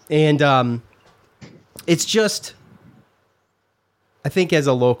 90s. And it's just, I think as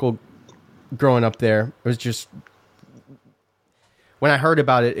a local growing up there, it was just, when I heard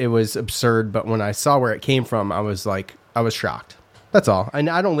about it, it was absurd. But when I saw where it came from, I was shocked. That's all. And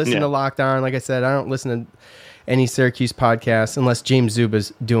I don't listen to Locked On. Like I said, I don't listen to any Syracuse podcasts unless James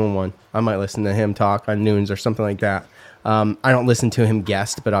Zuba's doing one. I might listen to him talk on Noons or something like that. I don't listen to him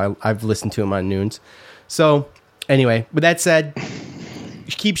guest, but I've listened to him on Noons. So anyway, with that said,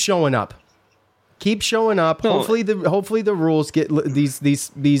 keep showing up. Keep showing up. No. Hopefully the rules get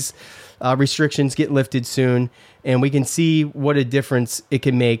these restrictions get lifted soon, and we can see what a difference it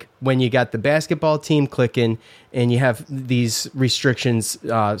can make when you got the basketball team clicking and you have these restrictions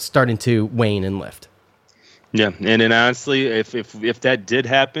starting to wane and lift. Yeah, and then honestly, if that did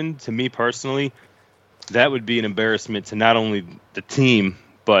happen, to me personally, that would be an embarrassment to not only the team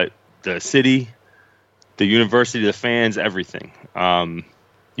but the city, the university, the fans, everything.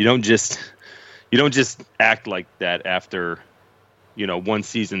 You don't just act like that after, one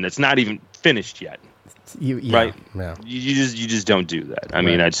season that's not even finished yet. Right? Yeah. You just don't do that. I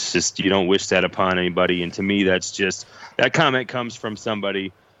mean, that's just, you don't wish that upon anybody. And to me, that's just, that comment comes from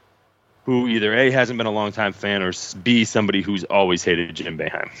somebody who either A, hasn't been a long-time fan, or B, somebody who's always hated Jim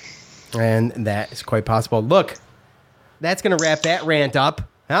Boeheim. And that is quite possible. Look, that's going to wrap that rant up.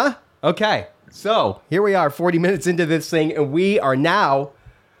 Huh? Okay. So here we are, 40 minutes into this thing, and we are now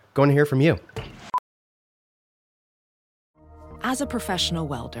going to hear from you. As a professional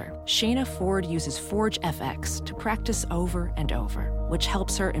welder, Shayna Ford uses Forge FX to practice over and over, which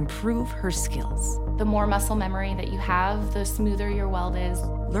helps her improve her skills. The more muscle memory that you have, the smoother your weld is.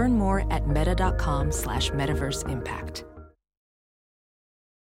 Learn more at meta.com/metaverseimpact.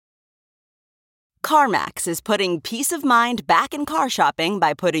 CarMax is putting peace of mind back in car shopping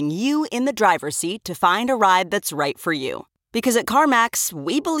by putting you in the driver's seat to find a ride that's right for you. Because at CarMax,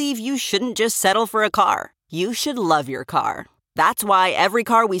 we believe you shouldn't just settle for a car. You should love your car. That's why every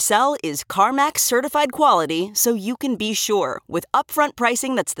car we sell is CarMax certified quality, so you can be sure with upfront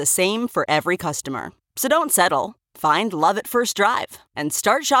pricing that's the same for every customer. So don't settle. Find love at first drive and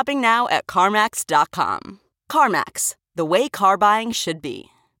start shopping now at CarMax.com. CarMax, the way car buying should be.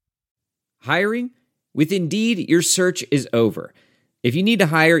 Hiring? With Indeed, your search is over. If you need to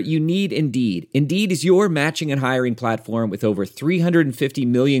hire, you need Indeed. Indeed is your matching and hiring platform with over 350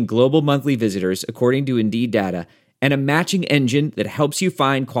 million global monthly visitors, according to Indeed data, and a matching engine that helps you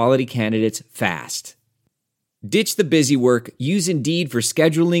find quality candidates fast. Ditch the busy work. Use Indeed for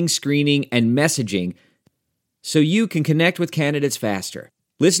scheduling, screening, and messaging so you can connect with candidates faster.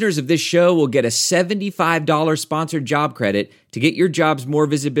 Listeners of this show will get a $75 sponsored job credit to get your jobs more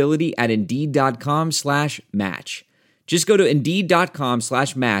visibility at Indeed.com/match. Just go to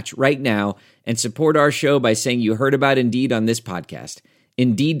Indeed.com/match right now and support our show by saying you heard about Indeed on this podcast.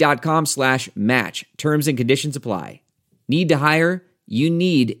 Indeed.com/match. Terms and conditions apply. Need to hire? You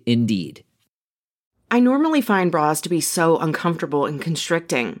need Indeed. I normally find bras to be so uncomfortable and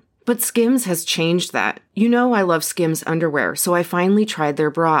constricting, but Skims has changed that. You know I love Skims underwear, so I finally tried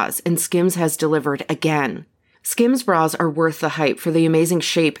their bras, and Skims has delivered again. Skims bras are worth the hype for the amazing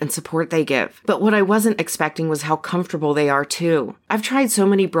shape and support they give, but what I wasn't expecting was how comfortable they are too. I've tried so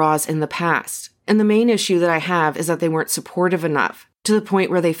many bras in the past, and the main issue that I have is that they weren't supportive enough, to the point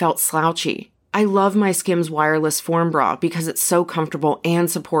where they felt slouchy. I love my Skims wireless form bra because it's so comfortable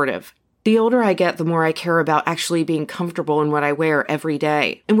and supportive. The older I get, the more I care about actually being comfortable in what I wear every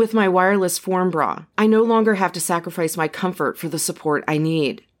day. And with my wireless form bra, I no longer have to sacrifice my comfort for the support I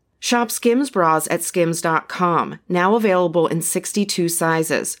need. Shop Skims bras at skims.com, now available in 62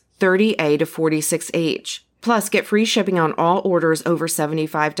 sizes, 30A to 46H. Plus, get free shipping on all orders over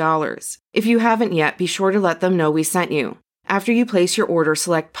 $75. If you haven't yet, be sure to let them know we sent you. After you place your order,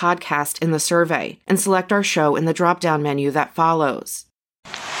 select podcast in the survey and select our show in the drop-down menu that follows.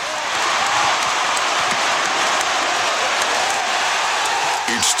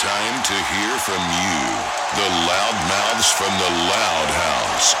 It's time to hear from you, the loudmouths from the Loud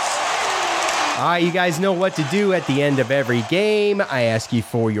House. All right, you guys know what to do at the end of every game. I ask you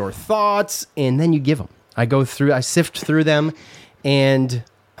for your thoughts, and then you give them. I sift through them, and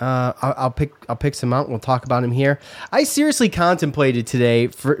I'll pick some out. We'll talk about them here. I seriously contemplated today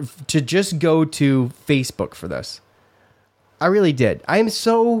to just go to Facebook for this. I really did. I am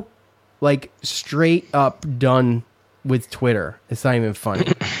so straight up done with Twitter. It's not even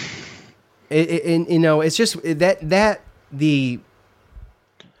funny. It's just that the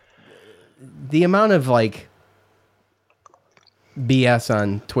amount of BS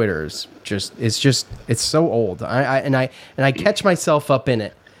on Twitter is it's so old. I catch myself up in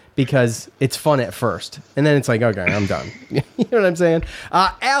it because it's fun at first. And then it's like, okay, I'm done. You know what I'm saying?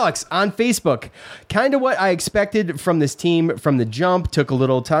 Alex on Facebook, kind of what I expected from this team from the jump. Took a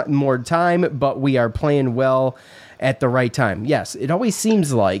little more time, but we are playing well at the right time. Yes, it always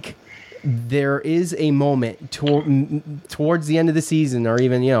seems like there is a moment towards the end of the season, or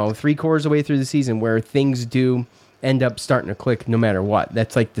even, 3/4 away through the season, where things do end up starting to click no matter what.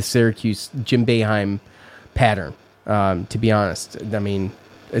 That's like the Syracuse Jim Boeheim pattern, to be honest. I mean,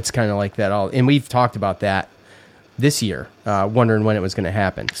 it's kind of like that all. And we've talked about that this year, wondering when it was going to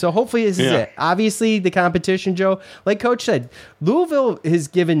happen. So hopefully this is it. Obviously, the competition, Joe, like Coach said, Louisville has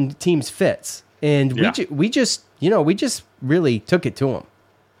given teams fits. And we just really took it to them.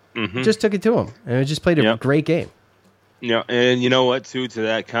 Mm-hmm. Just took it to them. And we just played a great game. Yeah, and you know what, too, to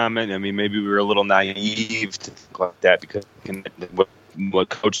that comment, I mean, maybe we were a little naive to think like that, because what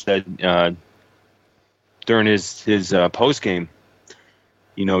Coach said during his post game,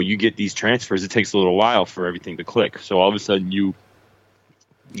 you get these transfers, it takes a little while for everything to click. So all of a sudden you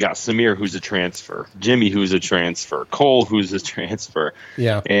got Samir, who's a transfer, Jimmy, who's a transfer, Cole, who's a transfer.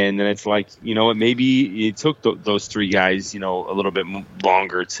 Yeah. And then it's like, maybe it took those three guys, a little bit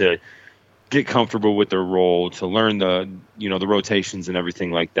longer to get comfortable with their role, to learn the rotations and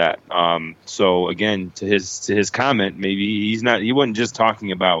everything like that. So again, to his comment, maybe he wasn't just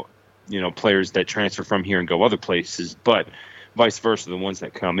talking about, players that transfer from here and go other places, but vice versa, the ones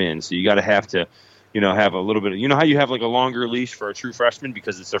that come in. So you got to have to, have a little bit of, how you have like a longer leash for a true freshman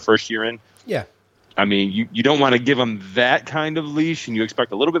because it's their first year in? Yeah. I mean, you don't want to give them that kind of leash, and you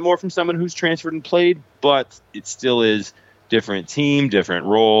expect a little bit more from someone who's transferred and played, but it still is different team, different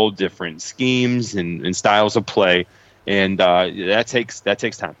role, different schemes and styles of play, and that takes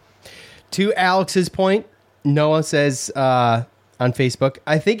time. To Alex's point, Noah says on Facebook,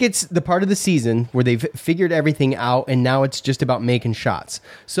 I think it's the part of the season where they've figured everything out, and now it's just about making shots.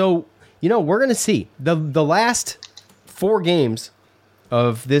 So, we're going to see. The last 4 games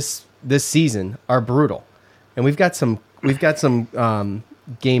of this season are brutal, and we've got some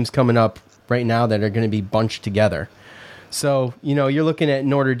games coming up right now that are going to be bunched together. So, you're looking at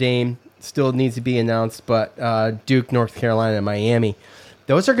Notre Dame, still needs to be announced, but Duke, North Carolina, and Miami.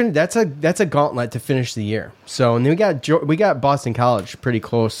 Those are that's a gauntlet to finish the year. So, and then we got Boston College pretty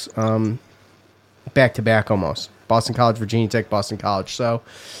close, back to back almost. Boston College, Virginia Tech, Boston College. So,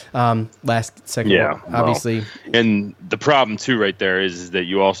 second one, obviously. Well, and the problem too, right there, is that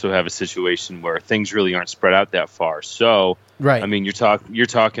you also have a situation where things really aren't spread out that far. So, right. I mean, you're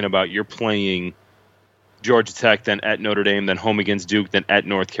talking about you're playing Georgia Tech, then at Notre Dame, then home against Duke, then at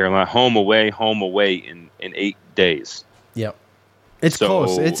North Carolina, home away in 8 days. Yep. It's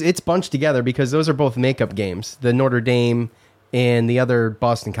close. It's bunched together because those are both makeup games, the Notre Dame and the other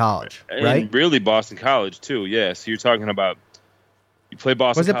Boston College, right? And really Boston College, too, yeah. So you're talking about you play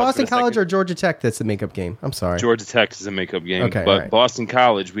Boston College. Was it Boston College or Georgia Tech that's the makeup game? I'm sorry. Georgia Tech is a makeup game. Okay, but right. Boston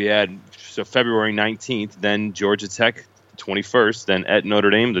College, we had February 19th, then Georgia Tech 21st, then at Notre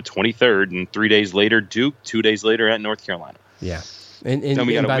Dame the 23rd, and 3 days later Duke, 2 days later at North Carolina. Yeah. And then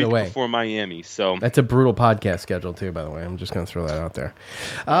we got by a the week way, before Miami. So that's a brutal podcast schedule too, by the way. I'm just going to throw that out there.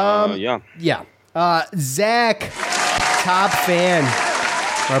 Yeah. Zach, top fan.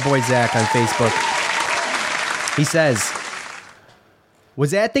 Our boy Zach on Facebook. He says,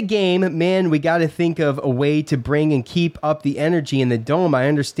 was at the game, man, we got to think of a way to bring and keep up the energy in the Dome. I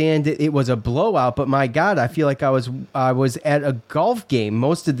understand it was a blowout, but my God, I feel like I was at a golf game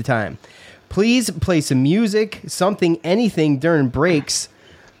most of the time. Please play some music, anything during breaks.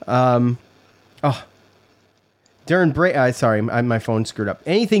 During break, sorry, my phone screwed up.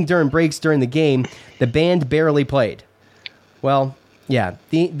 Anything during breaks during the game, the band barely played. Well, yeah,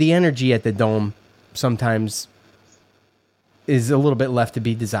 the energy at the Dome sometimes is a little bit left to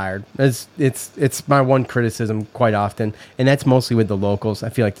be desired. It's my one criticism quite often, and that's mostly with the locals. I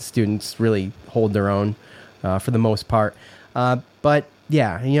feel like the students really hold their own for the most part. But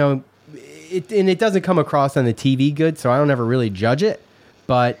yeah, it doesn't come across on the TV good, so I don't ever really judge it.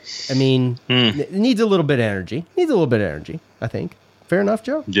 But I mean, it needs a little bit of energy. I think. Fair enough,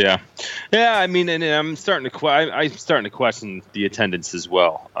 Joe? Yeah. I mean, and I'm starting to question the attendance as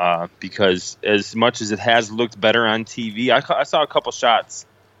well, because as much as it has looked better on TV, I saw a couple shots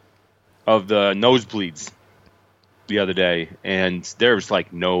of the nosebleeds the other day, and there was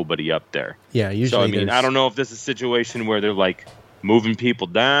like nobody up there. Yeah, usually. So I mean, I don't know if this is a situation where they're like moving people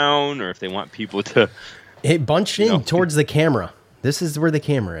down, or if they want people to bunch in towards the camera. This is where the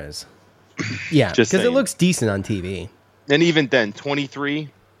camera is. Yeah, because it looks decent on TV. And even then, 23,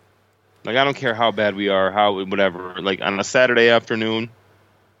 like, I don't care how bad we are, whatever, like, on a Saturday afternoon,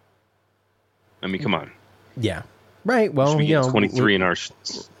 I mean, come on. Yeah. Right. Well, we get 23 in our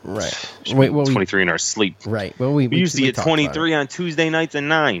right. Wait, 23 in our sleep. Right. Well, we usually get 23 on Tuesday nights at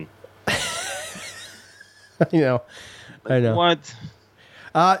 9. I know. What?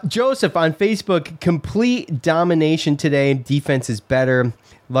 Joseph on Facebook, complete domination today. Defense is better.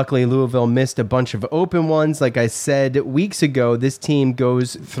 Luckily, Louisville missed a bunch of open ones. Like I said weeks ago, this team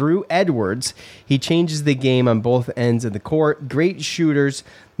goes through Edwards. He changes the game on both ends of the court. Great shooters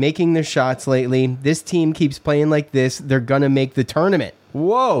making their shots lately. This team keeps playing like this. They're going to make the tournament.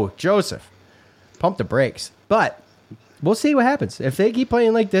 Whoa, Joseph. Pump the brakes. But we'll see what happens. If they keep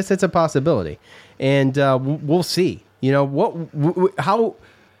playing like this, it's a possibility. And we'll see. You know,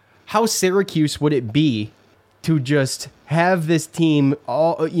 how Syracuse would it be to just have this team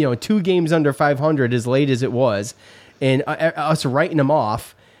all, 2 games under 500 as late as it was, and us writing them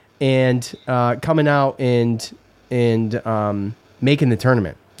off and coming out and making the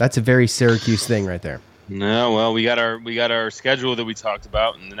tournament. That's a very Syracuse thing right there. No, well, we got our schedule that we talked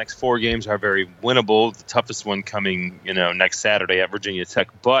about, and the next 4 games are very winnable. The toughest one coming, next Saturday at Virginia Tech.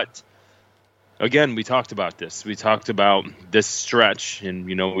 But again, we talked about this. We talked about this stretch, and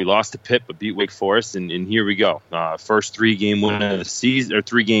we lost to Pitt but beat Wake Forest, and here we go. First 3-game win of the season, or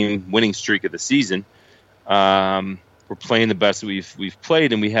 3-game winning streak of the season. We're playing the best we've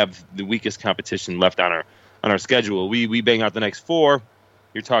played, and we have the weakest competition left on our schedule. We bang out the next 4.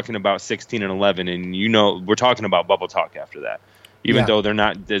 You're talking about 16 and 11, and we're talking about bubble talk after that. Even though they're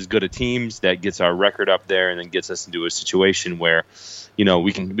not as good of teams, that gets our record up there and then gets us into a situation where,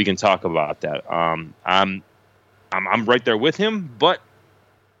 we can talk about that. I'm right there with him, but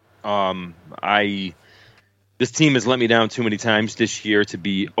this team has let me down too many times this year to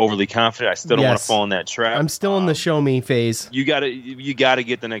be overly confident. I still don't want to fall in that trap. I'm still in the show me phase. You gotta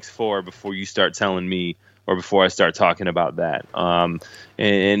get the next 4 before you start telling me, or before I start talking about that.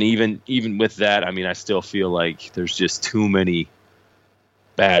 And even with that, I still feel like there's just too many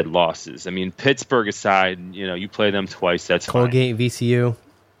bad losses. Pittsburgh aside, you play them twice. That's Colgate, fine. VCU.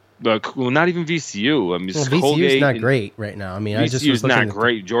 Well, not even VCU. VCU's not great right now. VCU's not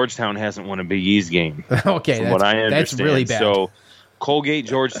great. Georgetown hasn't won a Big East game. Okay, from what I understand. That's really bad. So Colgate,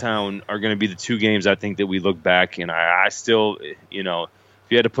 Georgetown are going to be the 2 games I think that we look back, and I still, if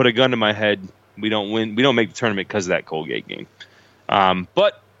you had to put a gun to my head, we don't win. We don't make the tournament because of that Colgate game.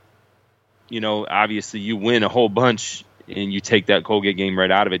 But obviously you win a whole bunch, and you take that Colgate game right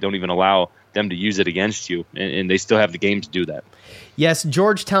out of it. Don't even allow them to use it against you, and they still have the game to do that. Yes,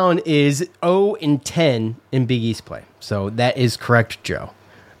 Georgetown is 0-10 in Big East play. So that is correct, Joe.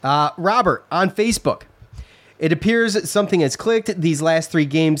 Robert, on Facebook, it appears something has clicked. These last 3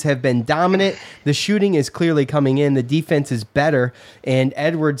 games have been dominant. The shooting is clearly coming in. The defense is better, and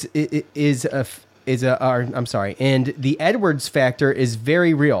Edwards and the Edwards factor is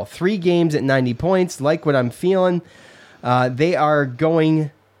very real. 3 games at 90 points. Like what I'm feeling. They are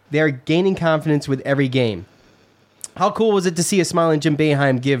gaining confidence with every game. How cool was it to see a smiling Jim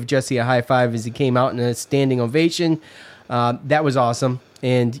Boeheim give Jesse a high five as he came out in a standing ovation? That was awesome.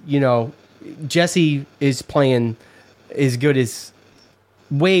 And, Jesse is playing as good as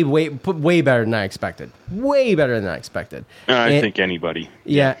way better than I expected. Way better than I expected. I think anybody.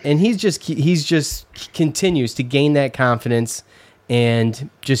 Yeah, and he's just continues to gain that confidence and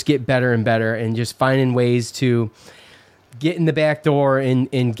just get better and better and just finding ways to get in the back door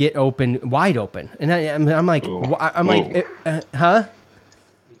and get wide open. And I'm like, huh?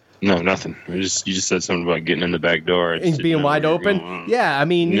 No, nothing. You just said something about getting in the back door. And being wide open? Yeah,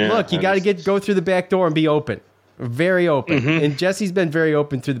 look, you got to go through the back door and be open. Very open. Mm-hmm. And Jesse's been very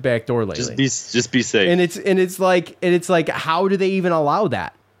open through the back door lately. Just be safe. And it's like how do they even allow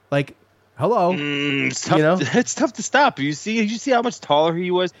that? Like, hello. It's tough, it's tough to stop. You see how much taller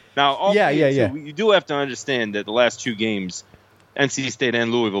he was? Now, yeah. You do have to understand that the last 2 games, NC State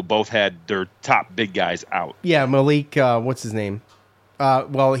and Louisville both had their top big guys out. Yeah, Malik, what's his name?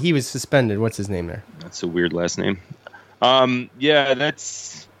 Well, he was suspended. What's his name there? That's a weird last name. Yeah,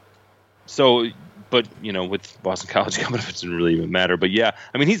 that's so. But with Boston College coming up, it doesn't really even matter. But yeah,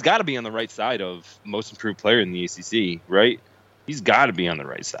 he's got to be on the right side of most improved player in the ACC, right? He's got to be on the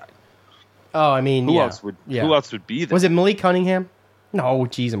right side. Oh, who else would be there? Was it Malik Cunningham? No,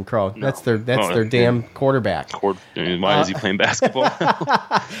 geez, I'm crow. No. That's their damn quarterback. Why is he playing basketball?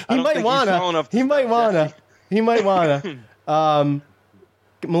 He might wanna.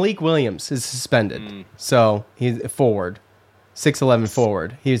 Malik Williams is suspended, so he's forward, 6'11"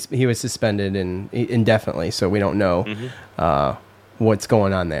 forward. He was suspended indefinitely, so we don't know what's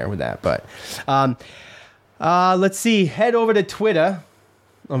going on there with that. But let's see. Head over to Twitter.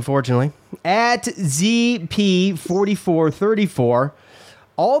 Unfortunately, at ZP4434.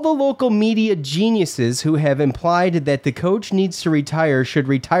 All the local media geniuses who have implied that the coach needs to retire should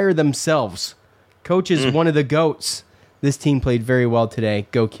retire themselves. Coach is one of the GOATs. This team played very well today.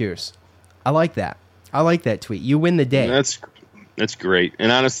 Go Cuse. I like that. I like that tweet. You win the day. That's great.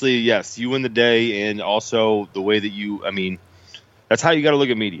 And honestly, yes, you win the day, and also the way that that's how you got to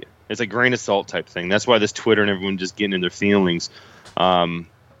look at media. It's a grain of salt type thing. That's why this Twitter and everyone just getting in their feelings.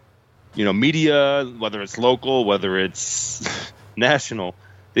 Media, whether it's local, whether it's national,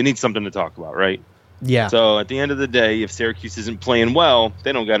 they need something to talk about, right? Yeah. So at the end of the day, if Syracuse isn't playing well,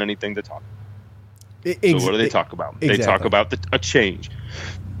 they don't got anything to talk about. So what do they talk about? Exactly. They talk about a change.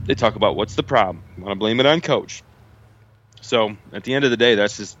 They talk about what's the problem. Want to blame it on coach. So at the end of the day,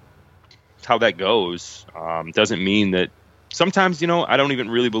 that's just how that goes. Doesn't mean that sometimes, I don't even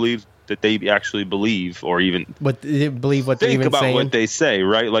really believe that they actually believe or even what they even think about saying. what they say,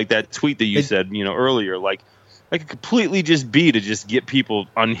 right? Like that tweet that you said, earlier, like it could completely just be to just get people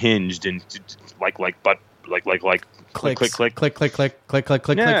unhinged and click this article.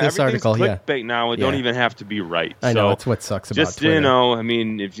 Clickbait now. It don't even have to be right. I know, it's what sucks about just, Twitter.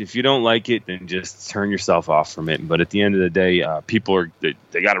 if you don't like it, then just turn yourself off from it. But at the end of the day, people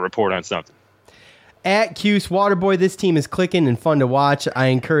they got to report on something. At Cuse Waterboy, this team is clicking and fun to watch. I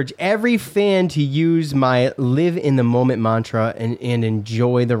encourage every fan to use my live in the moment mantra and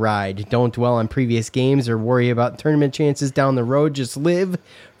enjoy the ride. Don't dwell on previous games or worry about tournament chances down the road. Just live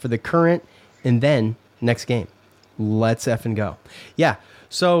for the current and then next game. Let's effing go. Yeah.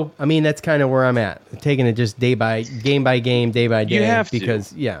 So, that's kind of where I'm at. Taking it just game by game, day by day. You have because,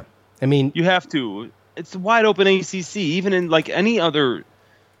 to. Yeah. You have to. It's a wide open ACC. Even in any other.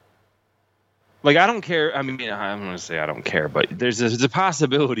 I don't care. I'm going to say I don't care, but there's a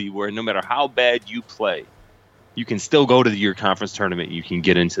possibility where no matter how bad you play, you can still go to your conference tournament. You can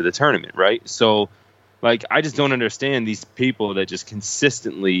get into the tournament, right? So, I just don't understand these people that just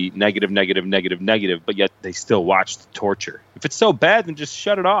consistently negative, but yet they still watch the torture. If it's so bad, then just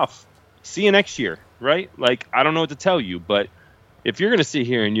shut it off. See you next year, right? I don't know what to tell you, but if you're going to sit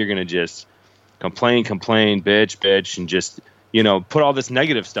here and you're going to just complain, bitch, and just put all this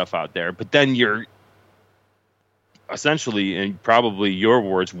negative stuff out there, but then you're essentially, and probably your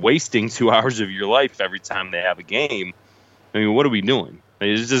words, wasting 2 hours of your life every time they have a game. What are we doing?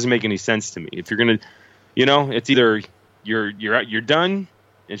 It just doesn't make any sense to me. If you're gonna, it's either you're done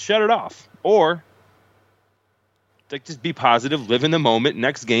and shut it off, or just be positive, live in the moment.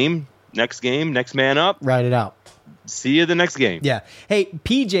 Next game, next man up, ride it out. See you the next game. Yeah. Hey,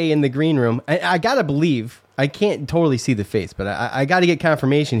 PJ in the green room. I gotta believe. I can't totally see the face, but I got to get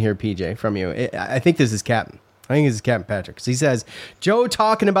confirmation here, PJ, from you. I think this is Captain. I think this is Captain Patrick. So he says, Joe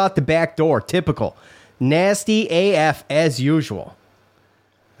talking about the back door. Typical. Nasty AF as usual.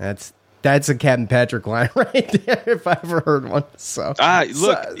 That's a Captain Patrick line right there, if I ever heard one. So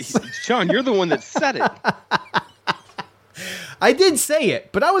Sean, you're the one that said it. I did say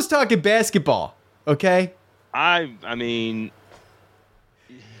it, but I was talking basketball, okay?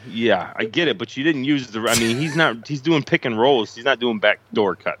 Yeah, I get it, but you didn't use he's doing pick and rolls. He's not doing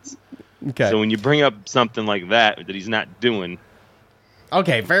backdoor cuts. Okay. So when you bring up something like that he's not doing.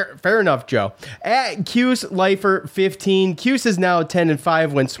 Okay, fair enough, Joe. At Cuse Lifer 15, Cuse is now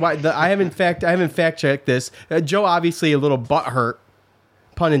 10-5 when I haven't fact checked this. Joe obviously a little butthurt,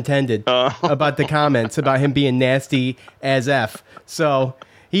 pun intended, about the comments about him being nasty as F. So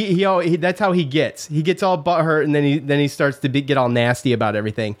he that's how he gets. He gets all butthurt and then he starts to get all nasty about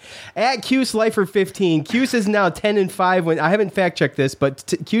everything. At Cuse Lifer 15, Cuse is now 10-5 when I haven't fact checked this,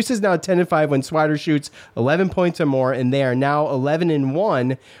 but Cuse is now 10-5 when Swider shoots 11 points or more, and they are now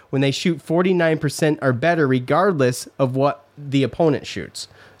 11-1 when they shoot 49% or better, regardless of what the opponent shoots.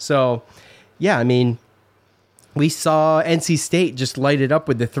 So, yeah, we saw NC State just light it up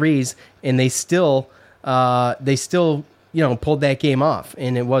with the threes, and they still pulled that game off,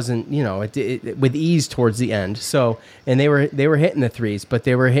 and it wasn't, it with ease towards the end. So, and they were hitting the threes, but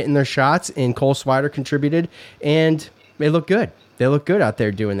they were hitting their shots, and Cole Swider contributed, and they look good. They look good out there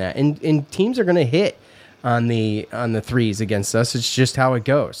doing that. And teams are going to hit on the threes against us. It's just how it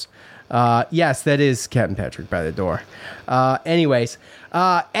goes. Yes, that is Captain Patrick by the door. Anyways,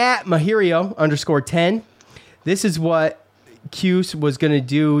 at Mahirio _10, this is what Cuse was going to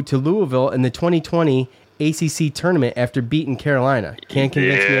do to Louisville in the 2020 ACC tournament after beating Carolina. Can't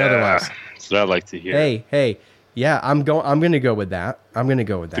convince me otherwise. That's what I like to hear. Hey, yeah, I'm going to go with that.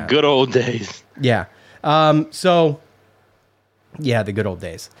 The good old days. Yeah. The good old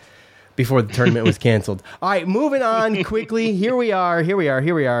days before the tournament was canceled. All right, moving on quickly. Here we are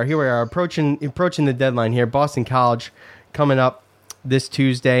approaching the deadline here. Boston College coming up. this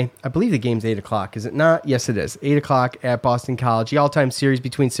Tuesday. I believe the game's 8 o'clock. Is it not? Yes, it is. 8 o'clock at Boston College. The all-time series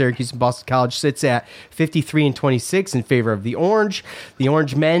between Syracuse and Boston College sits at 53-26 in favor of the Orange. The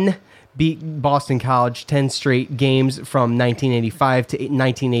Orange men beat Boston College 10 straight games from 1985 to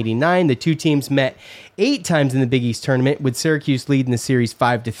 1989. The two teams met 8 times in the Big East tournament, with Syracuse leading the series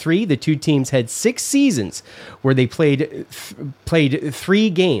 5-3. The two teams had 6 seasons where they played 3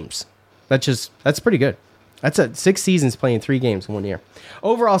 games. That's pretty good. That's 6 seasons playing 3 games in 1 year.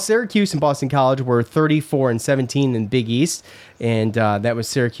 Overall, Syracuse and Boston College were 34-17 in Big East, and that was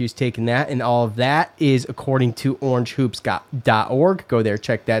Syracuse taking that. And all of that is according to orangehoops.org. Go there,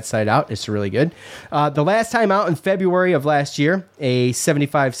 check that site out. It's really good. The last time out in February of last year, a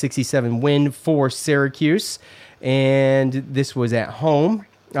 75-67 win for Syracuse, and this was at home.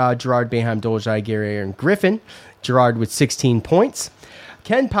 Gerard, Boeheim, Dolezaj, Gary, and Griffin. Gerard with 16 points.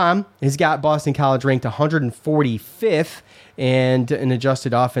 Ken Pom has got Boston College ranked 145th and an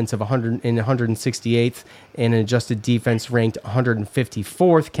adjusted offense of 168th and an adjusted defense ranked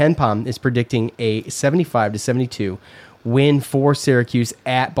 154th. Ken Pom is predicting a 75-72 win for Syracuse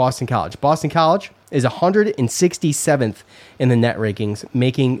at Boston College. Boston College is 167th in the net rankings,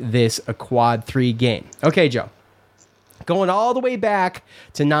 making this a quad 3 game. Okay, Joe. Going all the way back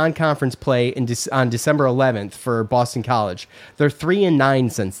to non-conference play on December 11th for Boston College. They're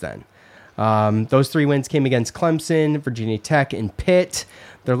 3-9 since then. Those 3 wins came against Clemson, Virginia Tech, and Pitt.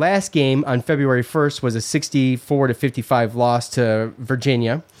 Their last game on February 1st was a 64-55 loss to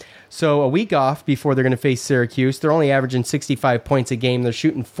Virginia. So a week off before they're going to face Syracuse. They're only averaging 65 points a game. They're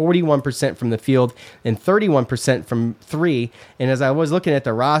shooting 41% from the field and 31% from 3. And as I was looking at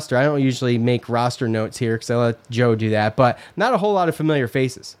the roster, I don't usually make roster notes here because I let Joe do that, but not a whole lot of familiar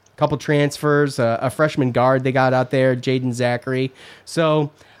faces. A couple transfers, a freshman guard they got out there, Jaden Zachary. So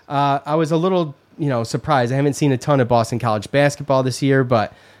I was a little surprised. I haven't seen a ton of Boston College basketball this year,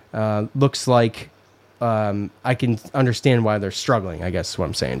 but looks like I can understand why they're struggling, I guess is what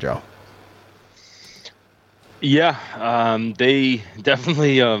I'm saying, Joe. Yeah, they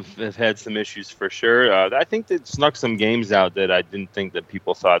definitely have had some issues for sure. I think they snuck some games out that I didn't think that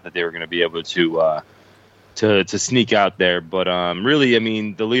people thought that they were going to be able to sneak out there. But really, I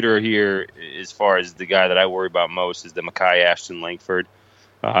mean, the leader here, as far as the guy that I worry about most, is the Mekhi Ashton Langford,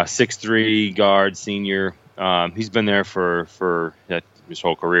 6'3" guard, senior. He's been there for his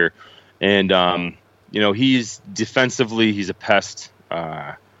whole career. And he's defensively, he's a pest,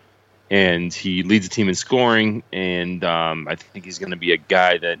 and he leads the team in scoring. And I think he's going to be a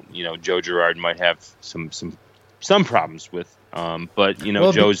guy that Joe Girard might have some problems with. But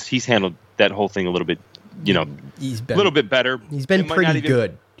he's handled that whole thing a little bit, a little bit better. He's been pretty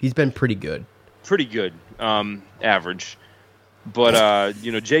good. He's been pretty good. Pretty good, average. But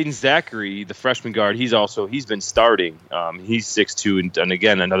Jaden Zachary, the freshman guard, he's been starting. He's 6'2", and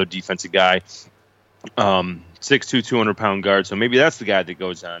again another defensive guy. 6'2", 200-pound guard. So maybe that's the guy that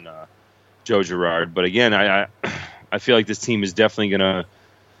goes on Joe Girard. But again, I feel like this team is definitely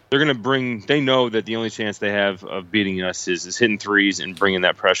they know that the only chance they have of beating us is hitting threes and bringing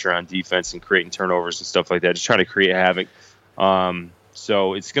that pressure on defense and creating turnovers and stuff like that. Just try to create havoc.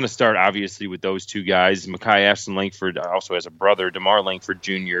 So it's going to start obviously with those 2 guys. Mekhi Ashton Langford also has a brother, DeMar Langford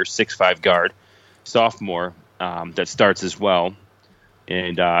Jr., 6'5" guard, sophomore, that starts as well.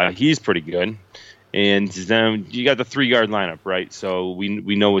 And he's pretty good. And then you got the 3-guard lineup, right? So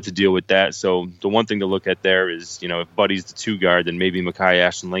we know what to deal with that. So the one thing to look at there is, if Buddy's the 2-guard, then maybe Mekhi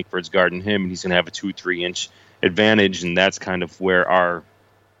Ashton Langford's guarding him, and he's going to have a 2-3 inch advantage. And that's kind of where our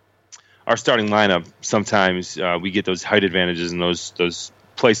starting lineup, sometimes we get those height advantages in those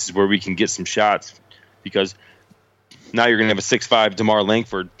places where we can get some shots, because now you're going to have a 6'5" DeMar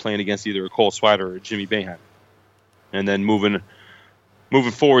Langford playing against either a Cole Swider or a Jimmy Boeheim. And then moving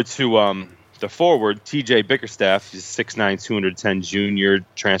forward to the forward, TJ Bickerstaff, is 6'9", 210 junior,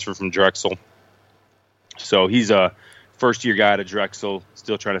 transfer from Drexel. So he's a first-year guy at Drexel,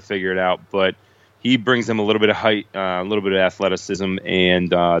 still trying to figure it out, but he brings them a little bit of height, a little bit of athleticism, and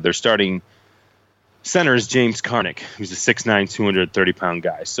their starting center is James Karnick, who's a 6'9", 230-pound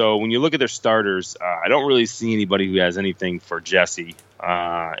guy. So when you look at their starters, I don't really see anybody who has anything for Jesse,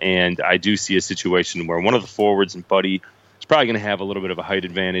 and I do see a situation where one of the forwards and Buddy is probably going to have a little bit of a height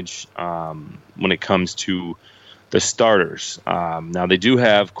advantage when it comes to the starters. Now, they do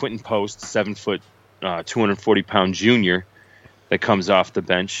have Quentin Post, 7', 240-pound junior, that comes off the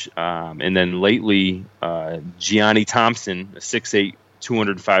bench. And then lately, Gianni Thompson, a 6'8",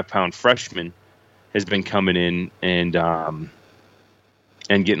 205-pound freshman, has been coming in and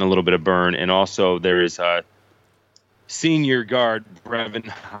getting a little bit of burn. And also there is a senior guard,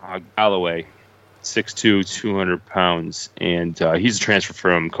 Brevin Galloway, 6'2", 200 pounds, and he's a transfer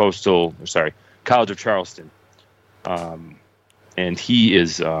from College of Charleston. And he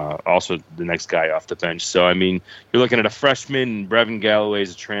is also the next guy off the bench. So, I mean, you're looking at a freshman, Brevin Galloway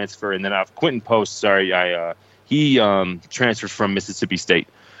is a transfer, and then Quentin Post, he transferred from Mississippi State.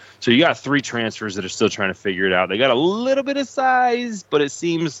 So you got 3 transfers that are still trying to figure it out. They got a little bit of size, but it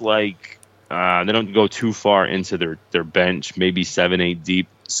seems like they don't go too far into their bench, maybe 7-8 deep.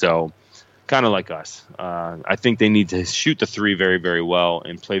 So kind of like us. I think they need to shoot the 3 very, very well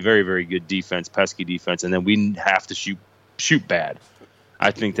and play very, very good defense, pesky defense, and then we have to shoot bad.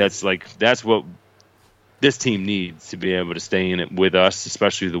 I think that's what this team needs to be able to stay in it with us,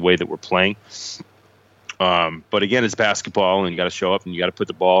 especially the way that we're playing. But again, it's basketball, and you got to show up and you got to put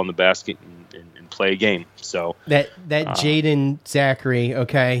the ball in the basket and play a game. So that Jaden Zachary,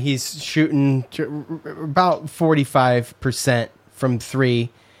 okay, he's shooting about 45% from 3,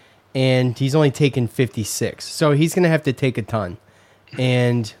 and he's only taken 56. So he's going to have to take a ton,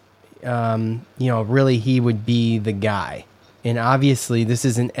 and really he would be the guy. And obviously, this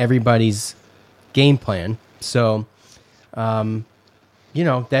isn't everybody's game plan. So, that's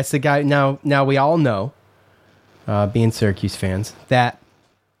the guy. Now we all know, being Syracuse fans, that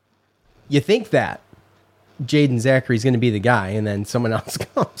you think that Jaden Zachary is going to be the guy, and then someone else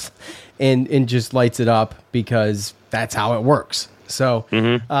comes and just lights it up because that's how it works. So,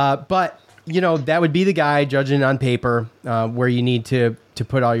 but that would be the guy, judging on paper, where you need to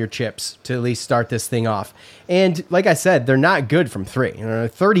put all your chips to at least start this thing off. And like I said, they're not good from 3.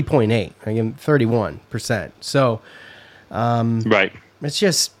 30.8, again, 31%. So, right. It's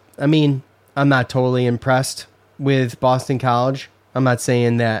just, I'm not totally impressed with Boston College. I'm not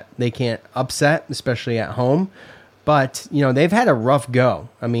saying that they can't upset, especially at home, but they've had a rough go.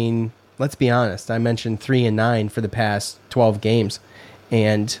 Let's be honest. I mentioned 3-9 for the past 12 games.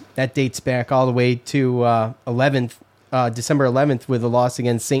 And that dates back all the way to December 11th with a loss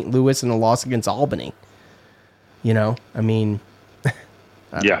against St. Louis and a loss against Albany. Yeah.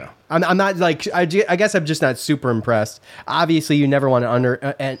 I'm not like, I guess I'm just not super impressed. Obviously, you never want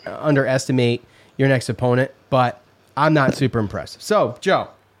to underestimate your next opponent, but I'm not super impressed. So, Joe,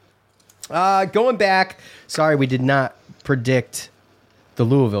 going back, sorry, we did not predict the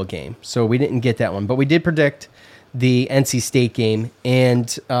Louisville game, so we didn't get that one, but we did predict the NC State game,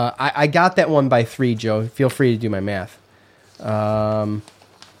 and I got that one by 3, Joe. Feel free to do my math. No,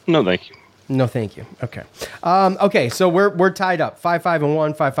 thank you. No, thank you. Okay. Okay, so we're tied up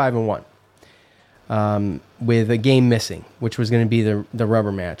 5-5-1, 5-5-1, with a game missing, which was going to be the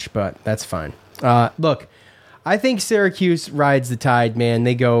rubber match, but that's fine. Look, I think Syracuse rides the tide, man.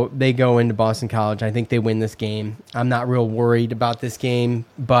 They go into Boston College. I think they win this game. I'm not real worried about this game,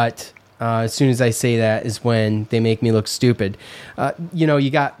 but as soon as I say that is when they make me look stupid.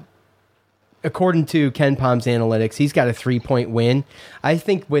 You got, according to Ken Palm's analytics, he's got a 3-point win. I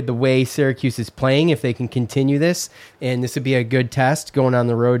think with the way Syracuse is playing, if they can continue this, and this would be a good test going on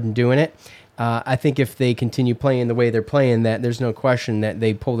the road and doing it, I think if they continue playing the way they're playing, that there's no question that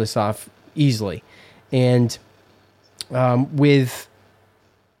they pull this off easily. And with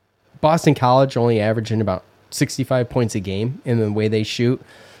Boston College only averaging about 65 points a game in the way they shoot,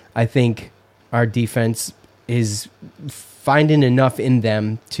 I think our defense is finding enough in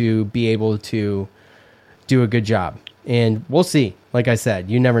them to be able to do a good job. And we'll see. Like I said,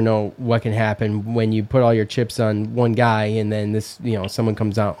 you never know what can happen when you put all your chips on one guy and then this, someone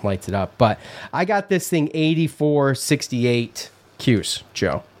comes out and lights it up. But I got this thing 84-68 Cuse,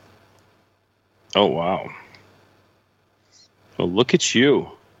 Joe. Oh, wow. Well, look at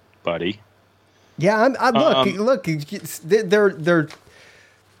you, buddy. Yeah, look.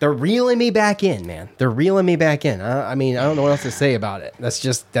 They're reeling me back in, man. They're reeling me back in. I don't know what else to say about it.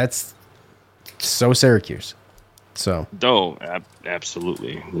 That's so Syracuse. So. Oh,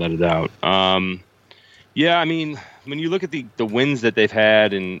 absolutely, without a doubt. Yeah, when you look at the wins that they've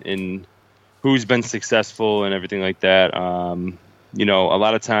had and who's been successful and everything like that, a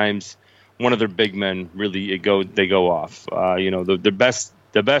lot of times one of their big men really they go off. The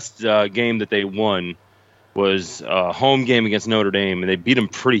best game that they won was a home game against Notre Dame, and they beat them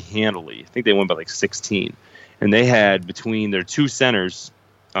pretty handily. I think they won by like 16. And they had between their 2 centers,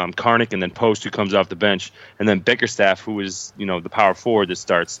 Karnick and then Post, who comes off the bench, and then Bickerstaff, who is the power forward that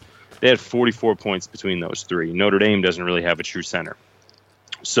starts. They had 44 points between those 3. Notre Dame doesn't really have a true center.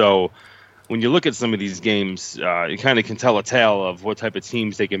 So when you look at some of these games, you kind of can tell a tale of what type of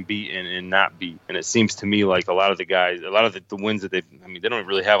teams they can beat and not beat. And it seems to me like a lot of the guys, a lot of the wins that they don't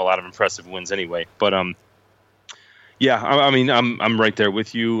really have a lot of impressive wins anyway. But yeah, I'm right there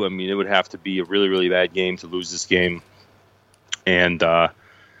with you. It would have to be a really, really bad game to lose this game. And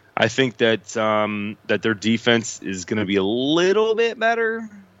I I think that that their defense is going to be a little bit better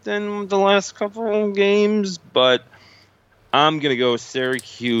than the last couple of games, but I'm going to go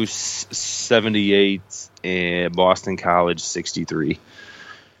Syracuse 78 and Boston College 63.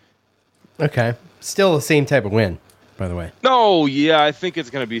 Okay. Still the same type of win, by the way. No, yeah, I think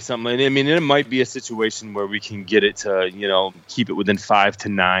it's going to be something. I mean, it might be a situation where we can get it to, keep it within 5 to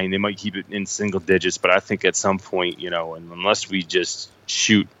 9. They might keep it in single digits, but I think at some point, and unless we just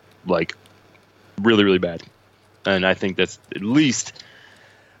shoot like really, really bad, and I think that's at least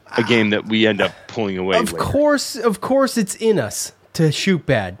a game that we end up pulling away. Of course, it's in us to shoot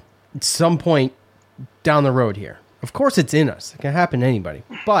bad at some point down the road here. Of course, it's in us. It can happen to anybody.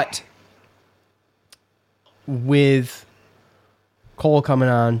 But with Cole coming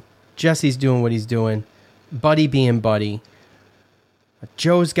on, Jesse's doing what he's doing, Buddy being Buddy,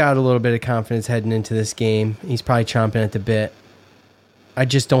 Joe's got a little bit of confidence heading into this game. He's probably chomping at the bit. I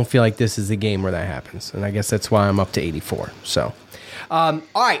just don't feel like this is the game where that happens. And I guess that's why I'm up to 84. So, all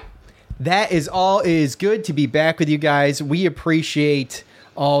right. That is all. It is good to be back with you guys. We appreciate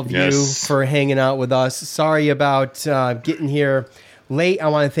all of you for hanging out with us. Sorry about getting here late. I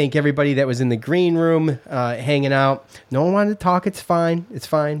want to thank everybody that was in the green room hanging out. No one wanted to talk. It's fine. It's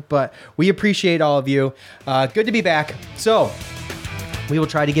fine. But we appreciate all of you. Good to be back. So we will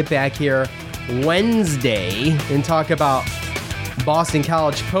try to get back here Wednesday and talk about Boston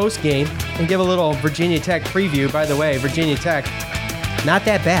College post game and give a little Virginia Tech preview. By the way, Virginia Tech, not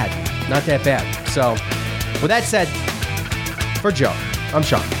that bad. Not that bad. So with that said, for Joe, I'm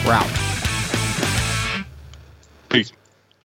Sean. We're out. Peace.